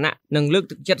សាធារណៈនិងលើក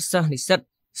ទឹកចិត្តសិស្សនិស្សិត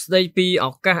ស្ដីពីឱ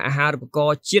កាសអាហារូបក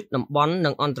រណ៍ជាតិតំបន់និ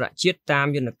ងអន្តរជាតិតាម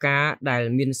យន្តការដែល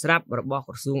មានស្រាប់របស់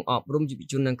ក្រសួងអប់រំយុវ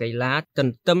ជននិងកីឡាទ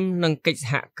ន្ទឹមនឹងកិច្ចស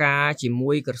ហការជា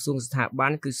មួយក្រសួងស្ថាប័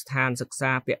នគឺស្ថានសិក្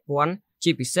សាពាក់ព័ន្ធ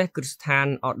ជាពិសេសគឺស្ថាន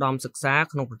ឧត្តមសិក្សា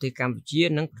ក្នុងប្រទេសកម្ពុជា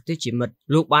និងប្រទេសជាមិត្ត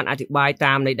លោកបានអធិប្បាយ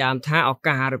តាមន័យដើមថាឱ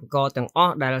កាសអាហារូបករណ៍ទាំងអ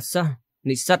ស់ដែលសិស្ស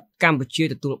និស្សិតកម្ពុជា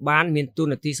ទទួលបានមានតួ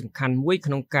នាទីសំខាន់មួយ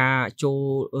ក្នុងការចូល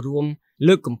រួម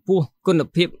លើកកម្ពស់គុណ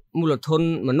ភាពមូលធន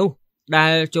មនុស្សដែ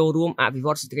លចូលរួមអភិវ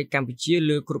ឌ្ឍសេដ្ឋកិច្ចកម្ពុជា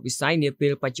លើគ្រប់វិស័យនាពេ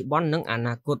លបច្ចុប្បន្ននិងអ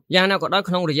នាគតយ៉ាងណាក៏ដោយ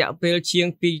ក្នុងរយៈពេលជាង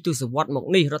2ទសវត្សរ៍មក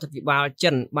នេះរដ្ឋាភិបាល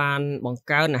ចិនបានបង្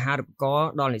កើនអាហារូបករណ៍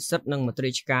ដល់និស្សិតនិងមន្ត្រី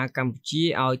រាជការកម្ពុជា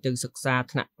ឲ្យទៅសិក្សា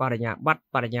ថ្នាក់បរិញ្ញាបត្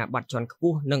រជាន់ខ្ព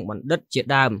ស់និងបណ្ឌិតជា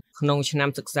ដើមក្នុងឆ្នាំ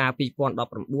សិក្សា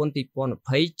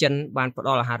 2019-2020 ចិនបានផ្ដ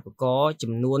ល់អាហារូបករណ៍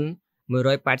ចំនួន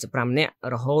185នាក់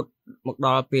រហូតមកដ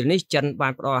ល់ពេលនេះចិនបា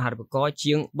នផ្ដល់អាហារូបករណ៍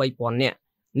ជាង 3000 នាក់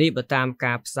នេះបើតាម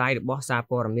ការផ្សាយរបស់សារ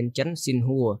ព័ត៌មានចិនស៊ីន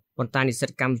ហួរប៉ុន្តែនិស្សិត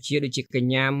កម្ពុជាដូចជាក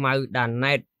ញ្ញាម៉ៅដា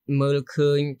ណែតមើល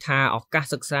ឃើញថាឱកាស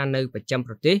សិក្សានៅបស្ចិម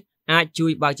ប្រទេសអាចជួ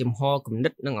យបើកចំហគំនិ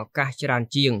តនិងឱកាសច្រើន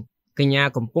ជាងកញ្ញា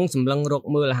កំពុងសម្លឹងរក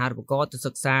មើលអាហារូបករណ៍ទៅ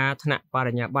សិក្សាថ្នាក់ប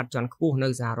រិញ្ញាបត្រជាន់ខ្ពស់នៅ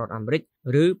សហរដ្ឋអាមេរិក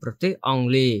ឬប្រទេសអង់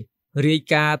គ្លេសរាយ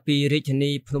ការណ៍ពីរាជធា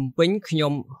នីភ្នំពេញខ្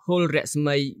ញុំហុលរស្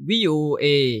មី VOA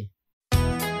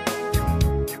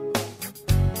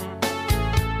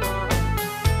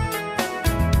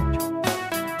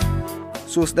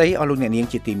សួស្តីអស់លោកអ្នកនាង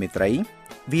ជាទីមេត្រី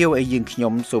VOA យើងខ្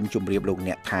ញុំសូមជម្រាបលោក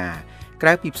អ្នកថាក្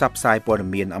រៅពីផ្សព្វផ្សាយព័ត៌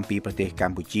មានអំពីប្រទេសក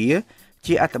ម្ពុជា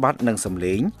ជាអត្ថបទនិងសំ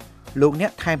ឡេងលោកអ្ន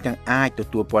កថែមទាំងអាចទ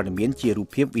ទួលព័ត៌មានជារូប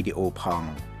ភាពវីដេអូផង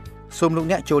សូមលោក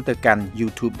អ្នកចូលទៅកាន់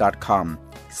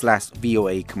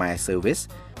youtube.com/VOA Khmer Service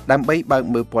ដើម្បីបើក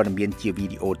មើលព័ត៌មានជាវី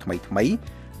ដេអូថ្មីៗ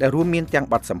ដែលរួមមានទាំង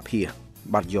បទសម្ភាសន៍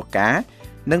បទយកការ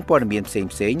និងព័ត៌មានផ្សេងៗ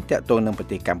ទាក់ទងនឹងប្រ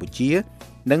ទេសកម្ពុជា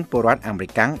និងពលរដ្ឋអាមេរិ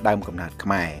កដើមកំណើត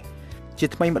ខ្មែរជា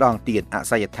ថ្មីម្ដងទៀតអា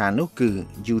សយដ្ឋាននោះគឺ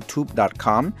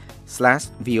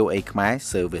youtube.com/VOA Khmer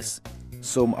Service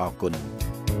សូមអរគុណ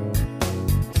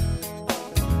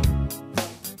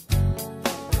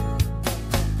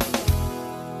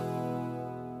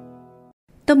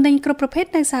ទំនិញគ្រប់ប្រភេទ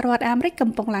នៅសហរដ្ឋអាមេរិក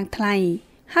កំពុងឡើងថ្លៃ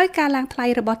ហើយការឡើងថ្លៃ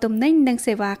របស់ទំនិញនិង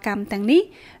សេវាកម្មទាំងនេះ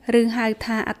ឬហៅ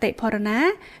ថាអតិផរណា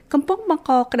កំពុងបង្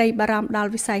កក្តីបារម្ភដល់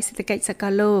វិស័យសេដ្ឋកិច្ចសក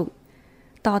លលោក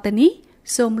តទៅនេះ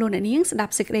សូមលោកអ្នកនាងស្ដា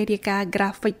ប់សេចក្តីរាយការណ៍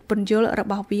graphic ពន្យល់រ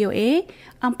បស់ VOA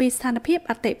អំពីស្ថានភាព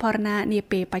អតិផរណានា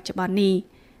ពេលបច្ចុប្បន្ននេះ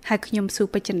ហើយខ្ញុំស៊ូ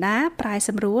ពេជ្រចិន្តាប្រែស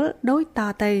ម្រួលដូចត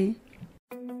ទៅ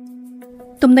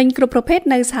ទំនិញគ្រប់ប្រភេទ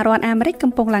នៅសហរដ្ឋអាមេរិក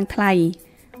កំពុងឡើងថ្លៃ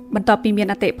បន្ទាប់ពីមាន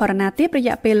អតិផរណាទៀតរ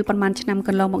យៈពេលប្រមាណឆ្នាំក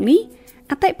ន្លងមកនេះ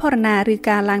អតិផរណាឬ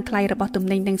ការឡើងថ្លៃរបស់ទំ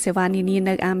និញនិងសេវានានា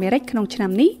នៅអាមេរិកក្នុងឆ្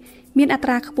នាំនេះមានអត្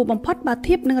រាខ្ពស់បំផុតបើ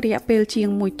ធៀបនឹងរយៈពេលជាង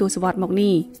1ទសវត្សរ៍មក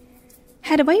នេះ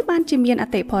ហេតុអ្វីបានជាមានអ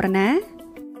តិផរណា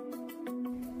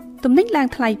ទំនិញឡើង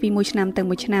ថ្លៃពីមួយឆ្នាំទៅ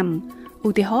មួយឆ្នាំឧ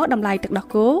ទាហរណ៍តម្លៃទឹកដោះ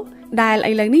គោដែល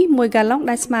ឥឡូវនេះ1ហ្គាឡុង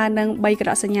ដែលស្មើនឹង3ក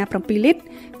ដកសញ្ញា7លីត្រ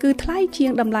គឺថ្លៃជា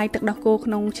ងតម្លៃទឹកដោះគោ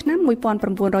ក្នុងឆ្នាំ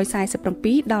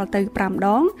1947ដល់ទៅ5ដ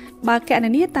ងបើគណ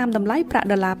នាតាមតម្លៃប្រាក់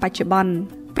ដុល្លារបច្ចុប្បន្ន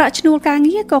ប្រាក់ឈ្នួលការ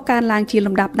ងារក៏កើនឡើងជា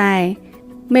លំដាប់ដែរ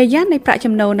មេយ៉ាននៃប្រាក់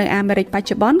ចំណូលនៅអាមេរិកបច្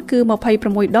ចុប្បន្នគឺ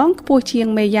26ដងខ្ពស់ជាង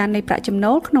មេយ៉ាននៃប្រាក់ចំ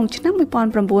ណូលក្នុងឆ្នាំ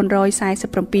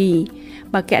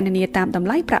1947បើគណនាតាមតម្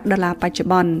លៃប្រាក់ដុល្លារបច្ចុ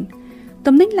ប្បន្ន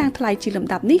ទំនិញឡើងថ្លៃជាលំ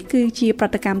ដាប់នេះគឺជាប្រ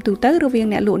តិកម្មទូទៅរវាង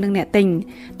អ្នកលក់និងអ្នកទិញ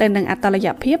ទៅនឹងអត្តលយ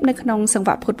ភាពនៅក្នុងសង្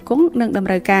វាក់ផ្គត់ផ្គង់និងត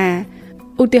ម្រូវការ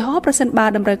ឧទាហរណ៍ប្រសិនបើ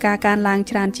តម្រូវការកើនឡើង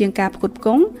ច្រើនជាងការផ្គត់ផ្គ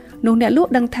ង់នោះអ្នកល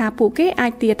ក់ដឹងថាពួកគេអា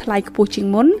ចទារថ្លៃខ្ពស់ជាង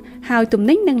មុនហើយទំ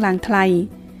និញនឹងឡើងថ្លៃ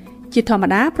ជាធម្ម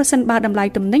តាប្រសិនបើតម្លៃ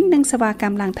ទំនិញនិងសេវាក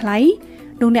ម្មឡើងថ្លៃ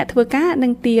នោះអ្នកធ្វើការនឹ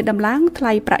ងទារដំឡើងថ្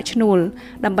លៃប្រាក់ឈ្នួល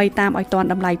ដើម្បីតាមឲ្យទាន់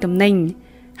តម្លៃទំនិញ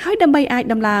ហើយដើម្បីអាច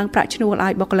ដំឡើងប្រាក់ឈ្នួលឲ្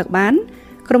យបុគ្គលិកបាន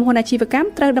ក្រុមហ៊ុនអាជីវកម្ម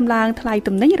ត្រូវដំឡើងថ្លៃ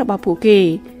ទំនិញរបស់ពួកគេ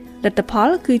លទ្ធផល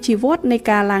គឺជាវដ្តនៃ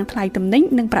ការឡើងថ្លៃទំនិញ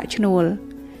និងប្រាក់ឈ្នួល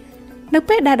នៅ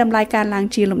ពេលដែលតម្លៃការឡើង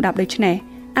ជាលំដាប់ដូចនេះ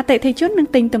អតិថិជននឹង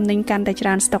ទិញទំនិញកាន់តែច្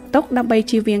រើនស្តុកទុកដើម្បី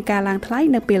ជៀសវាងការឡើងថ្លៃ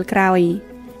នៅពេលក្រោយ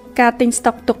ការទិញស្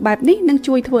តុកទុកបែបនេះនឹង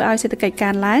ជួយធ្វើឲ្យសេដ្ឋកិច្ចកើ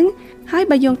នឡើងហើយ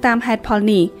បើយោងតាមហេតុផល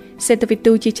នេះសេដ្ឋវិ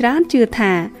ទូជាច្រើនជឿ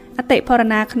ថាអតិផរ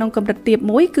ណាក្នុងកម្រិតទាប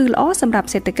មួយគឺល្អសម្រាប់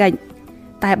សេដ្ឋកិច្ច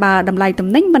តែបើតម្លៃទំ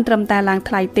និញមិនត្រឹមតែឡើង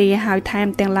ថ្លៃទេហើយថែម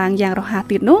ទាំងឡើងយ៉ាងរហ័ស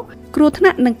ទៀតនោះគ្រោះថ្នា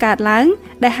ក់នឹងកើតឡើង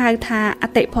ដែលហៅថាអ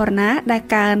តិផរណាដែល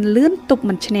កើនលឿនទប់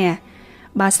មិនឈ្នះ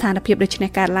បើស្ថានភាពដូចនេះ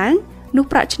កើតឡើងនោះ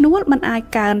ប្រាក់ឈ្នួលមិនអាច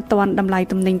កើនទាន់តម្លៃ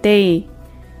ទំនិញទេ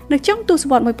នៅចុងទស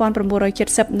វត្សរ៍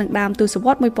1970និងដើមទសវ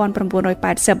ត្សរ៍1980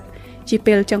ជា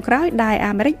ពេលចុងក្រោយដែល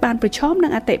អាមេរិកបានប្រឈមនឹ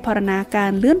ងអតិផរណាកើ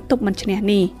នលឿនទប់មិនឈ្នះ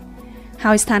នេះ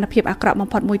ហើយស្ថានភាពអាក្រក់បំ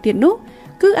ផុតមួយទៀតនោះ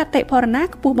គឺអតិផរណា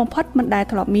ខ្ពស់បំផុតមិនដែល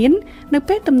ធ្លាប់មាននៅ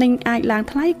ពេលទំនិញអាចឡើង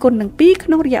ថ្លៃគុណនឹង2ក្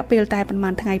នុងរយៈពេលតែប៉ុន្មា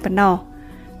នថ្ងៃប៉ុណ្ណោះ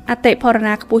អតិផរ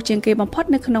ណាខ្ពស់ជាងគេបំផុត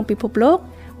នៅក្នុងពិភពលោក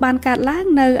បានកើតឡើង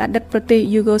នៅអតីតប្រទេស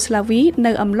យូហ្គោស្លាវី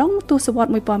នៅអំឡុងទសវត្ស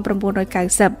រ៍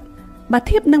1990បើ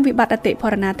ធៀបនឹងវិបត្តិអតិផ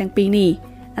រណាទាំងពីរនេះ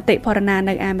អតិផរណា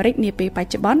នៅអាមេរិកនាពេលប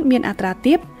ច្ចុប្បន្នមានអត្រា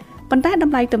ទាបប៉ុន្តែត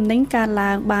ម្លៃទំនិញកើន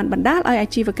ឡើងបានបណ្ដាលឲ្យអា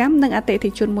ជីវកម្មនិងអតិថិ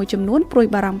ជនមួយចំនួនព្រួយ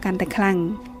បារម្ភកាន់តែខ្លាំង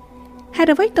ហេតុ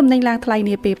អ្វីទំនិញឡើងថ្លៃ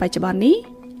នាពេលបច្ចុប្បន្ននេះ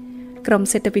ក្រុម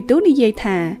សេដ្ឋវិទូនិយាយ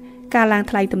ថាការឡើង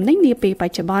ថ្លៃទំនិញនាពេលប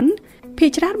ច្ចុប្បន្នភាគ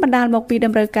ច្រើនបណ្ដាលមកពីត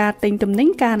ម្រូវការទិញទំនិញ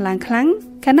កើនឡើងខ្លាំង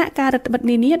ខណៈការរដ្ឋបិទ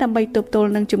នានាដើម្បីទប់ទល់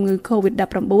នឹងជំងឺ COVID-19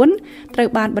 ត្រូវ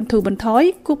បានបន្ធូរបន្ថយ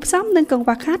គូផ្សំនឹងកង្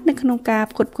វះខាតនៅក្នុងការ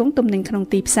ផ្គត់ផ្គង់ទំនិញក្នុង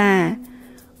ទីផ្សារ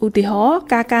ឧទាហរណ៍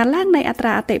ការកើនឡើងនៃអត្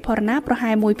រាអតិផរណាប្រហែ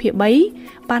ល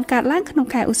 1/3 បានកើតឡើងក្នុង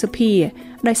ខែឧសភា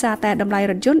ដោយសារតែតម្លៃ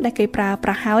រថយន្តដែលគេប្រើប្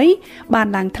រាស់ហើយបាន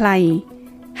ឡើងថ្លៃ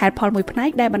ហេតុផលមួយផ្នែក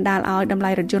ដែលបណ្ដាលឲ្យតម្លៃ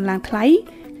រថយន្តឡើងថ្លៃ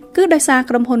គឺដោយសារ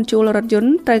ក្រុមហ៊ុនជួលរថយន្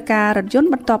តត្រូវការរថយន្ត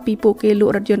បន្ទាប់ពីពួកគេល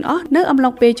ក់រថយន្តអស់នៅអំឡុ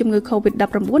ងពេលជំងឺ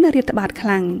COVID-19 រាតត្បាតខ្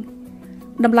លាំង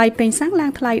តម្លៃប្រេងសាំងឡើ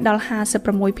ងថ្លៃដល់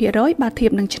 56% បើធៀ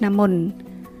បនឹងឆ្នាំមុន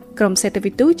ក្រុមសេដ្ឋ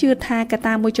វិទូជឿថាកត្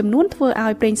តាមួយចំនួនធ្វើឲ្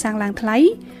យប្រេងសាំងឡើងថ្លៃ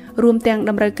រួមទាំង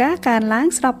តម្រូវការកើនឡើង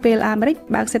ស្របពេលអាមេរិក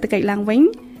បើកសេដ្ឋកិច្ចឡើងវិញ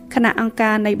ខណៈអង្គ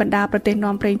ការនៃបណ្ដាប្រទេស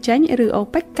នាំប្រេងចេញឬ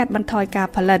OPEC កាត់បន្ថយការ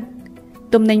ផលិត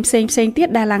ទំនិញផ្សេងទៀត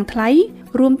ដែលឡើងថ្លៃ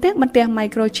រួមទាំងបន្ទះ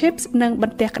microchips និងប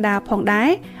ន្ទះក្តារផងដែរ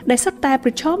ដែលសុទ្ធតែប្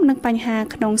រឈមនឹងបញ្ហា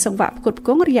ក្នុងសង្វាក់ផ្គត់ផ្គ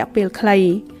ង់រយៈពេលខ្លី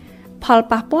ផល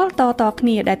ប៉ះពាល់តគ្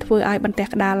នាដែលធ្វើឲ្យបន្ទះ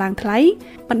ក្តារឡើងថ្លៃ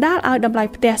បណ្ដាលឲ្យតម្លៃ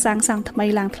ផ្ទះសាងសង់ថ្មី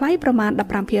ឡើងថ្លៃប្រមាណ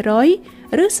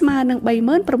 15% ឬស្មើនឹង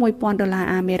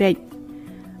 $36,000 អាមេរិក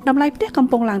តម្លៃផ្ទះកំ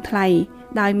ពុងឡើងថ្លៃ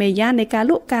ដោយមេយ៉ានៃការ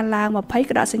លក់កើនឡើង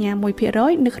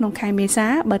 20.1% នៅក្នុងខែមេសា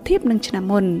បើធៀបនឹងឆ្នាំ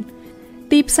មុន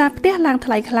ទីផ្សារផ្ទះឡើង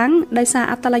ថ្លៃខ្លាំងដោយសារ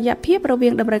អត្តលយភាពរវា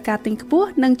ងតម្រូវការទិញខ្ពស់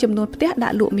និងចំនួនផ្ទះដា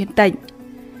ក់លក់មានតិច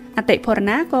អតិផរ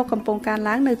ណាក៏កំពុងកើន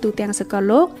ឡើងនៅទូទាំងសកល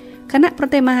លោកខណៈប្រ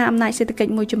ទេសមហាអំណាចសេដ្ឋកិច្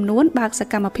ចមួយចំនួនបើកស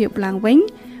កម្មភាពឡើងវិញ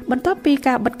បន្ទាប់ពី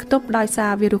ការបិទគប់ដោយសា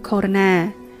រវីរុសកូវីដ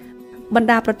 -19 បណ្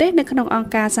ដាប្រទេសនៅក្នុងអង្គ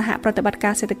ការសហប្រតិបត្តិ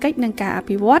ការសេដ្ឋកិច្ចនិងការអ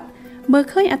ភិវឌ្ឍមើល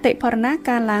ឃើញអតិផរណា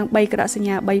កើនឡើង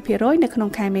 3.3% នៅក្នុង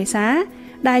ខែមេសា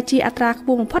ដែលជាអត្រាខ្ព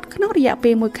ស់បំផុតក្នុងរយៈ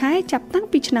ពេល1ខែចាប់តាំង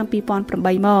ពីឆ្នាំ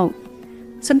2008មក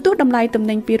សន្ទុះតម្លៃទំ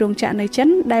និញពីរោងចក្រនៅចិន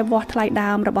ដែលវាស់ថ្លៃ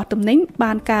ដើមរបស់ទំនិញ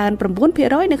បានកើន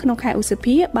 9% នៅក្នុងខែឧស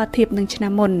ភាបើធៀបនឹងឆ្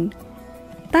នាំមុន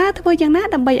តើធ្វើយ៉ាងណា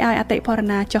ដើម្បីឲ្យអតិផរ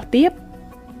ណាចុះទាប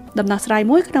ដំណោះស្រាយ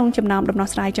មួយក្នុងចំណោមដំណោះ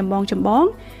ស្រាយចម្បង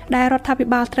ដែលរដ្ឋាភិ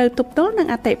បាលត្រូវទប់ទល់នឹង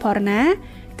អតិផរណា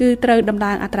គឺត្រូវដំ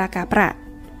ឡើងអត្រាការប្រាក់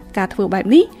ការធ្វើបែប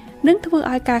នេះនឹងធ្វើ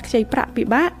ឲ្យការខ្ចីប្រាក់ពិ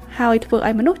បាកហើយធ្វើ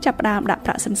ឲ្យមនុស្សចាប់ផ្ដើមដាក់ប្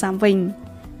រាក់សន្សំវិញ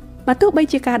បើទោះបី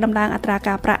ជាការដំឡើងអត្រា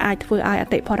ការប្រាក់អាចធ្វើឲ្យអ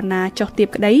តិផរណាចុះទាប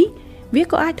ក្តីវា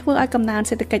ក៏អាចធ្វើឲ្យកំណើន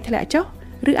សេដ្ឋកិច្ចធ្លាក់ចុះ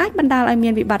ឬអាចបណ្ដាលឲ្យមា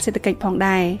នវិបត្តិសេដ្ឋកិច្ចផង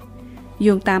ដែរ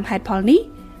យោងតាមហេតុផលនេះ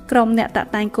ក្រុមអ្នកតាក់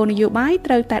តែងគោលនយោបាយ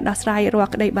ត្រូវតែដោះស្រាយរាល់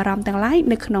ក្តីបារម្ភទាំងឡាយ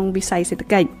នៅក្នុងវិស័យសេដ្ឋ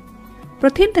កិច្ចប្រ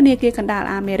ធានធនាគារកណ្ដាល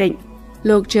អាមេរិក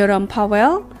លោក Jerome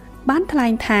Powell បានថ្លែ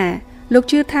ងថាលោក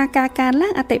ជឿថាការកើនឡើ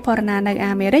ងអតិផរណានៅ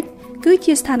អាមេរិកគឺ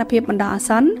ជាស្ថានភាពបណ្ដោះអា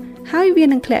សន្នហើយវា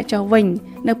នឹងធ្លាក់ចុះវិញ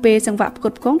នៅពេលសង្វាក់ផ្គ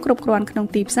ត់ផ្គង់គ្រប់គ្រាន់ក្នុង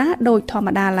ទីផ្សារដោយធម្ម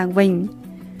តាឡើងវិញ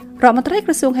រដ្ឋមន្ត្រី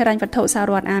ក្រសួងហិរញ្ញវត្ថុសហ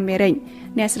រដ្ឋអាមេរិក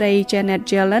អ្នកស្រី Janet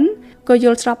Yellen ក៏យ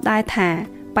ល់ស្របដែរថា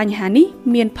បញ្ហានេះ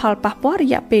មានផលប៉ះពាល់រ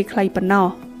យៈពេលខ្លីប៉ុណ្ណោះ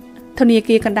ធនា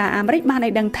គារកណ្ដាលអាមេរិកបានឲ្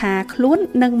យដឹងថាខ្លួន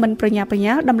នឹងមិនប្រញាប់ប្រ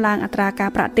ញាល់ដំឡើងអត្រាការ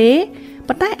ប្រាក់ទេ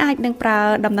ប៉ុន្តែអាចនឹងប្រើ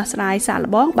ដំណោះស្រាយសាក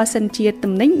ល្បងបើសិនជា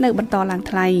ទំនិញនៅបន្តឡើង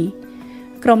ថ្លៃ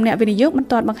ក្រុមអ្នកវិនិយោគមិន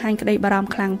ទាន់បង្ហាញក្តីបារម្ភ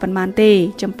ខ្លាំងប៉ុន្មានទេ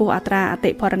ចំពោះអត្រាអ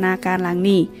តិផរណាកើនឡើង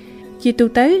នេះជាទូ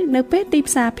ទៅនៅពេលទី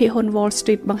ផ្សារភាគហ៊ុន Wall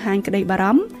Street បង្ហាញក្តីបារ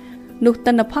ម្ភនោះ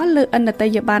ទិន្នផលលើឥណទា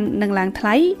យប័ណ្ណនឹងឡើងថ្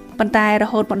លៃប៉ុន្តែរ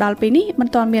ហូតមកដល់ពេលនេះមិន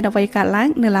ទាន់មានអ្វីកើតឡើង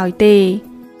នៅឡើយទេ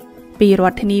ពីរ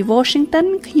ដ្ឋធានី Washington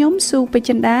ខ្ញុំស៊ូពេជ្រ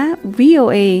ចិន្តា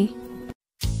VOA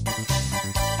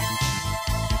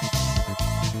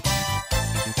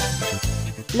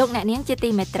លោកអ្នកនាងជាទី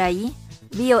មេត្រី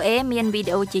VOA មានវី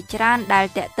ដេអូជាច្រើនដែល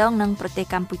តាក់ទងនឹងប្រទេស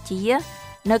កម្ពុជា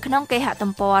នៅក្នុងគេហ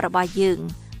ទំព័ររបស់យើង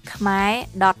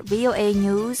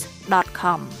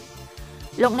khmer.voanews.com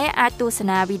លោកអ្នកអាចទស្ស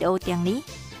នាវីដេអូទាំងនេះ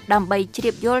ដើម្បីជ្រា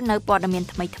បយល់នៅព័ត៌មាន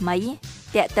ថ្មីៗ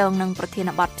តាក់ទងនឹងប្រធាន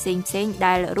បទផ្សេងៗ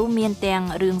ដែលរួមមានទាំង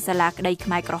រឿងសាលាក្តីខ្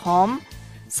មែរក្រហម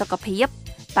សុខភាព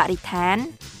បរិស្ថាន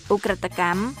ឧក្រិដ្ឋក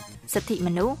ម្មសិទ្ធិម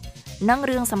នុស្ស និង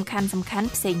រឿងសំខាន់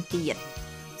ផ្សេងទៀត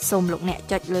សូមលោកអ្នក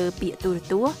ចុចលើពាក្យទូរ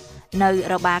ទស្សន៍នៅ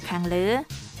របារខាងលើ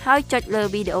ហើយចុចលើ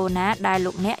វីដេអូណាដែល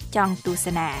លោកអ្នកចង់ទស្ស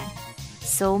នា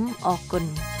សូមអរគុណ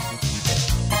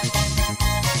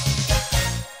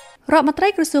រដ្ឋមន្ត្រី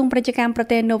ក្រសួងពាណិជ្ជកម្មប្រ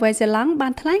ទេសនូវែលសេឡង់បា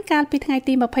នថ្លែងកាលពីថ្ងៃ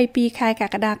ទី22ខែក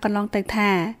ក្កដាកន្លងទៅ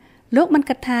ថាលោកមិន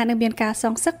គិតថានឹងមានការស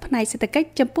ងសឹកផ្នែកសេដ្ឋកិច្ច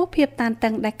ចំពោះភាពតានតឹ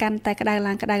ងដែលកាន់តែក្តៅ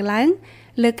ឡើង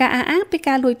លើការអះអាងពី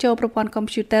ការលួចចូលប្រព័ន្ធកុំ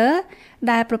ព្យូទ័រ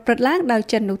ដែលប្រព្រឹត្តឡើងដោយ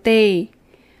ចិននោះទេ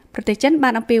ប្រទេសចិនបា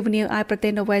នអំពាវនាវឲ្យប្រទេ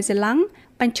សនូវែលសេឡង់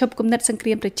បញ្ឈប់គំនិតសង្គ្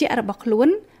រាមត្រជាក់របស់ខ្លួន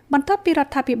បន្ទាប់ពីរ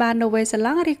ដ្ឋាភិបាលនូវែលសេឡ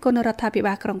ង់រិះគន់រដ្ឋាភិ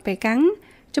បាលក្រុងប៉េកាំង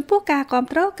ចំពោះការគាំ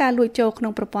ទ្រការលួចចូលក្នុ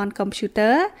ងប្រព័ន្ធកុំព្យូទ័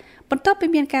របន្ទាប់ពី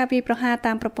មានការវាយប្រហារ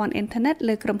តាមប្រព័ន្ធអ៊ីនធឺណិត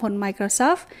លើក្រុមហ៊ុន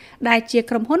Microsoft ដែលជា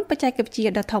ក្រុមហ៊ុនបច្ចេកវិទ្យា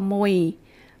ដ៏ធំមួយ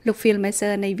លោក Phil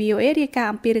Messer នៃ VOA រាយការ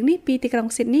ណ៍អំពីរឿងនេះពីទីក្រុង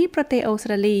Sydney ប្រទេសអូស្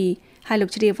ត្រាលីហើយលោក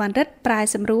ជ្រាវវ៉ាន់រិតប្រែ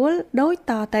សម្រួលដូច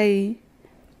តទៅ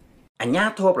អាជ្ញា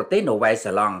ធរប្រទេសនូវែល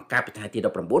សេឡង់កាលពីថ្ងៃទី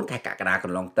19ខែកក្កដាក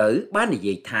ន្លងទៅបាននិ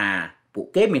យាយថាពួក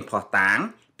គេមានភស្តុតាង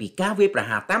ពីការវាយប្រ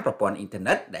ហារតាមប្រព័ន្ធអ៊ីនធឺ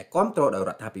ណិតដែលគាំទ្រដោយ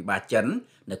រដ្ឋាភិបាលចិន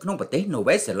នៅក្នុងប្រទេសនូ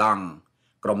វែលសេឡង់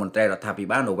ក្រុមមន្ត្រីរដ្ឋាភិ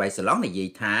បាលនូវែលសេឡង់និយាយ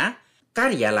ថាកា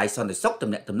រិយាល័យសន្តិសុខទំ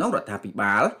នាក់ទំនងរដ្ឋាភិ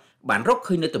បាលបានរក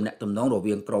ឃើញនៅទំនាក់ទំនងរ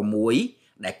វាងក្រុមមួយ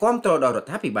ដែលគាំទ្រដោយរដ្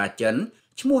ឋាភិបាលចិន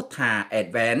ឈ្មោះថា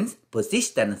Advanced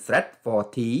Persistent Threat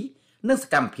 40និងស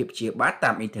កម្មភាពព្យាបាទតា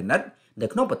មអ៊ីនធឺណិតនៅ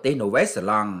ក្នុងប្រទេសនូវែលសេ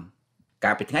ឡង់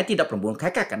កាលពីថ្ងៃទី19ខែ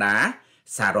កក្កដា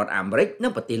សហរដ្ឋអាមេរិកនិ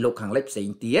ងប្រទេសលោកខាងលិចផ្សេង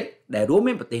ទៀតដែលរួម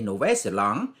មានប្រទេសនូវែលសេឡ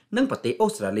ង់និងប្រទេសអូ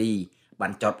ស្ត្រាលីបា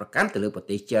នចោទប្រកាន់ទៅលើប្រ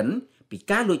ទេសចិនពី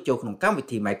ការលួចចូលក្នុងកម្មវិ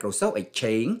ធី Microsoft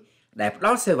Exchange ដែលផ្ដ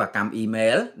ល់សេវាកម្មអ៊ីមែ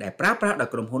លដែលប្រើប្រាស់ដោយ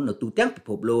ក្រុមហ៊ុននៅទូទាំងពិភ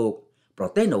ពលោកប្រ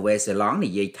ទេសនូវែលសេឡង់និ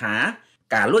យាយថា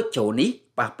ការលួចចូលនេះ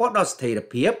ប៉ះពាល់ដល់ស្ថិរ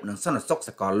ភាពនិងសន្តិសុខស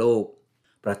កលលោក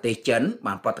ប្រទេសចិន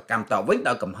បានប្រតិកម្មតបវិញ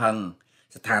ដោយកំហឹង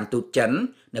ស្ថានទូតចិន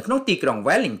នៅក្នុងទីក្រុង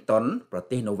Wellington ប្រ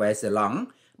ទេសនូវែលសេឡង់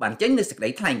បានចេញនូវសេចក្តី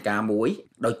ថ្លែងការណ៍មួយ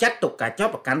ដោយចាត់ទុកការចោទ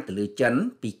ប្រកាន់ទៅលើចិន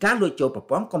ពីការលួចចូលប្រ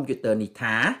ព័ន្ធកុំព្យូទ័រនេះ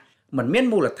ថាមិនមាន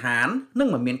មូលដ្ឋាននិង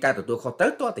មិនមានការទទួលខុសត្រូ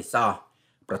វទាល់តែសោះ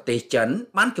ប្រទេសចិន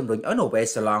បានជំរុញឲ្យនូវែល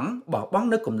សេឡង់បោះបង់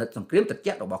នូវគំនិតសង្គ្រាមត្រ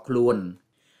ជាក់របស់ខ្លួន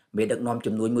មេដឹកនាំ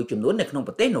ចំនួនមួយចំនួននៅក្នុង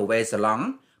ប្រទេសនូវែលសេឡង់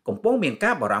កំពុងមាន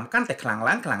ការបារម្ភកាន់តែខ្លាំង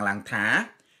ឡើងថា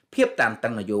ភាពតានតឹ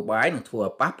ងនយោបាយនឹងធ្វើឲ្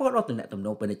យប៉ះពាល់ដល់ទំនាក់ទំន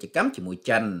ងពាណិជ្ជកម្មជាមួយ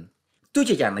ចិនទោះ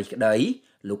ជាយ៉ាងនេះក្តី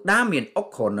លោកដាមៀនអុក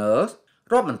ខូនឺ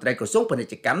រដ្ឋមន្ត្រីក្រសួងពាណិ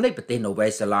ជ្ជកម្មនៃប្រទេសនូវែ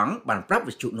លសេឡង់បានប្រាប់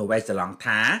វិទ្យុនូវែលសេឡង់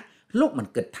ថាលោកមិន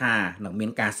គិតថានឹងមាន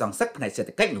ការសងសឹកផ្នែកសេដ្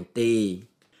ឋកិច្ចនោះទេ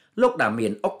លោកដាមៀ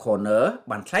នអុកខូនឺ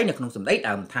បានថ្លែងនៅក្នុងសម្ដី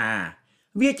ដើមថា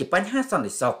វាជាបញ្ហាសន្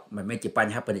តិសុខមិនមែនជាប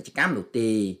ញ្ហាពាណិជ្ជកម្មនោះទេ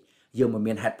យើងមិន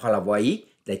មានហេតុផលអ្វី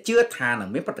ដែលជឿថានឹង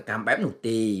មានប្រតិកម្មបែបនោះ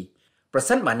ទេប្រ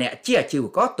សិនបើអ្នកជាអាជីវ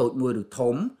ករតូចមួយឬ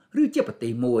ធំឬជាប្រទេ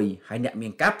សមួយហើយអ្នកមា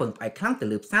នការពឹងផ្អែកខ្លាំងទៅ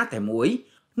លើផ្សារតែមួយ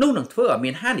នោះនឹងធ្វើឲ្យ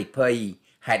មានហានិភ័យ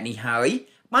ហេតុនេះហើយ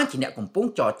បានជាអ្នកកំពុង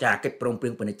ចរចាកិច្ចព្រមព្រៀ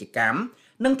ងពាណិជ្ជកម្ម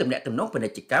និងទំនាក់ទំនងពាណិ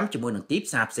ជ្ជកម្មជាមួយនឹងទី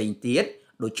ផ្សារផ្សេងទៀត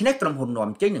ដូច្នេះក្រុមហ៊ុននាំ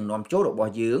ចេញនិងនាំចូលរប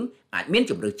ស់យើងអាចមាន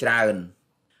ជម្រើសច្រើន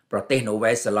ប្រទេសនូ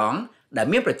វែលសេឡង់ដែល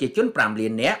មានប្រជាជន5លា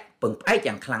ននាក់ពឹងផ្អែក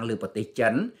យ៉ាងខ្លាំងលើប្រទេសចិ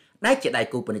នដែលជាដៃ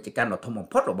គូពាណិជ្ជកម្មដ៏ធំបំ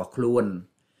ផុតរបស់ខ្លួន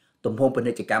ទំហំពា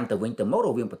ណិជ្ជកម្មទៅវិញទៅមករ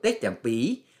វាងប្រទេសទាំងពីរ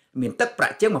មានទឹកប្រា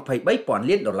ក់ជាង$23,000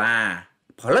 លាន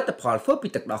ផលិតផលធ្វើពី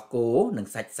ទឹកដោះគោនិង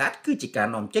សាច់សត្វគឺជាការ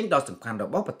នាំចេញដ៏សំខាន់រ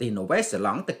បស់ប្រទេសនូវែលសេឡ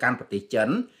ង់ទៅកាន់ប្រទេសចិន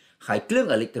ហើយគ្រឿង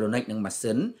អេឡិចត្រូនិកនិងម៉ា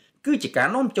ស៊ីនគឺជាការ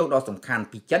នាំចូលដ៏សំខាន់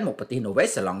ពីចិនមកប្រទេសនូវែល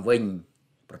សេឡង់វិញ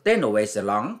ប្រទេសនូវែលសេ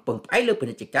ឡង់ពឹងផ្អែកលើពា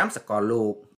ណិជ្ជកម្មសកលលោ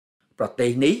កប្រទេស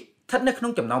នេះស្ថិតនៅក្នុ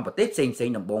ងចំណោមប្រទេសផ្សេង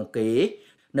ៗដំបូងគេ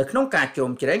នៅក្នុងការជ្រោ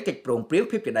មជ្រែងកិច្ចព្រមព្រៀង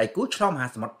ភាពជាដៃគូឆ្លងមហា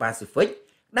សមុទ្រប៉ាស៊ីហ្វិក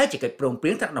ដែលជាកិច្ចព្រមព្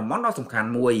រៀងថ្នាក់តំបន់ដ៏សំខាន់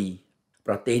មួយ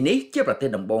ប្រទេសនេះជាប្រទេស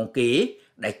ដំបូងគេ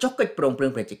ដែលចុះកិច្ចព្រមព្រៀ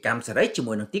ងពាណិជ្ជកម្មសេរីជា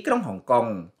មួយនឹងទីក្រុងហុងកុង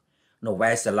នូ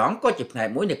វែលសេឡង់ក៏ជាផ្នែក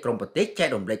មួយនៃក្រុមប្រទេសចែក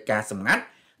រំលែកការសម្ងាត់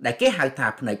ដែលគេហៅថា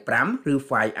ផ្នែក5ឬ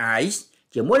Five Eyes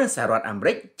ជាមួយនឹងសហរដ្ឋអាមេ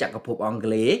រិកចក្រភពអង់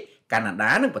គ្លេសកាណា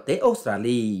ដានិងប្រទេសអូស្ត្រា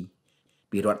លី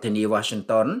ពីរដ្ឋធានី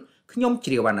Washington ខ្ញុំ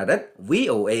ជ្រាវវណ្ណរិទ្ធ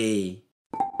VOA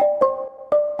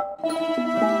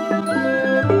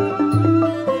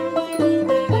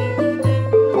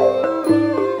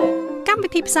កម្មវិ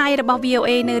ធីផ្សាយរបស់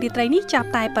VOA នៅរាត្រីនេះចាប់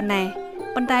តែប៉ុណ្ណេះ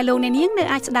ប៉ុន្តែលោកអ្នកនាងនៅ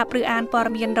អាចស្ដាប់ឬអានព័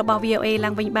ត៌មានរបស់ VOA ឡើ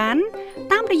ងវិញបាន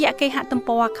តាមរយៈគេហទំ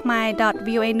ព័រ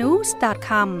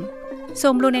khmer.voanews.com សូ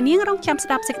មលោកអ្នកនាងរងចាំស្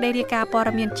ដាប់សេចក្តីរាយការណ៍ព័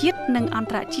ត៌មានជាតិនិងអន្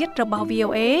តរជាតិរបស់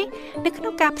VOA នៅក្នុ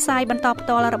ងការផ្សាយបន្តផ្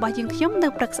ទាល់របស់យើងខ្ញុំនៅ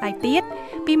ព្រឹកស្អែកទៀត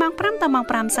ពីម៉ោង 5 ដល់ម៉ោង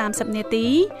 5:30 នាទី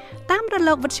តាមរល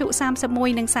កវិទ្យុ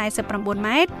31និង49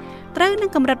ម៉ែត្រត្រូវនឹង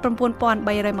កម្រិត 9320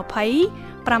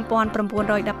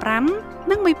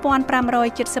 5915 និង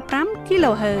 1575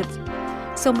 Kilohertz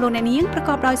សូមលោកអ្នកនាងប្រក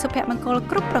បដោយសុភមង្គល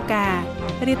គ្រប់ប្រការ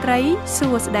រាត្រីសួ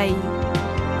ស្តី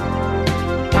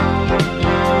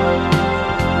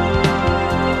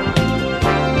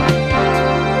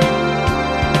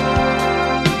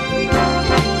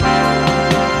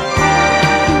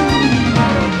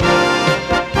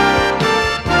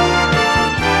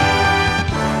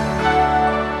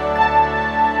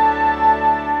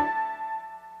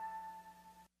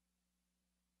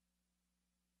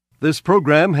This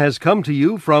program has come to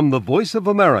you from the Voice of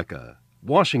America,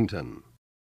 Washington.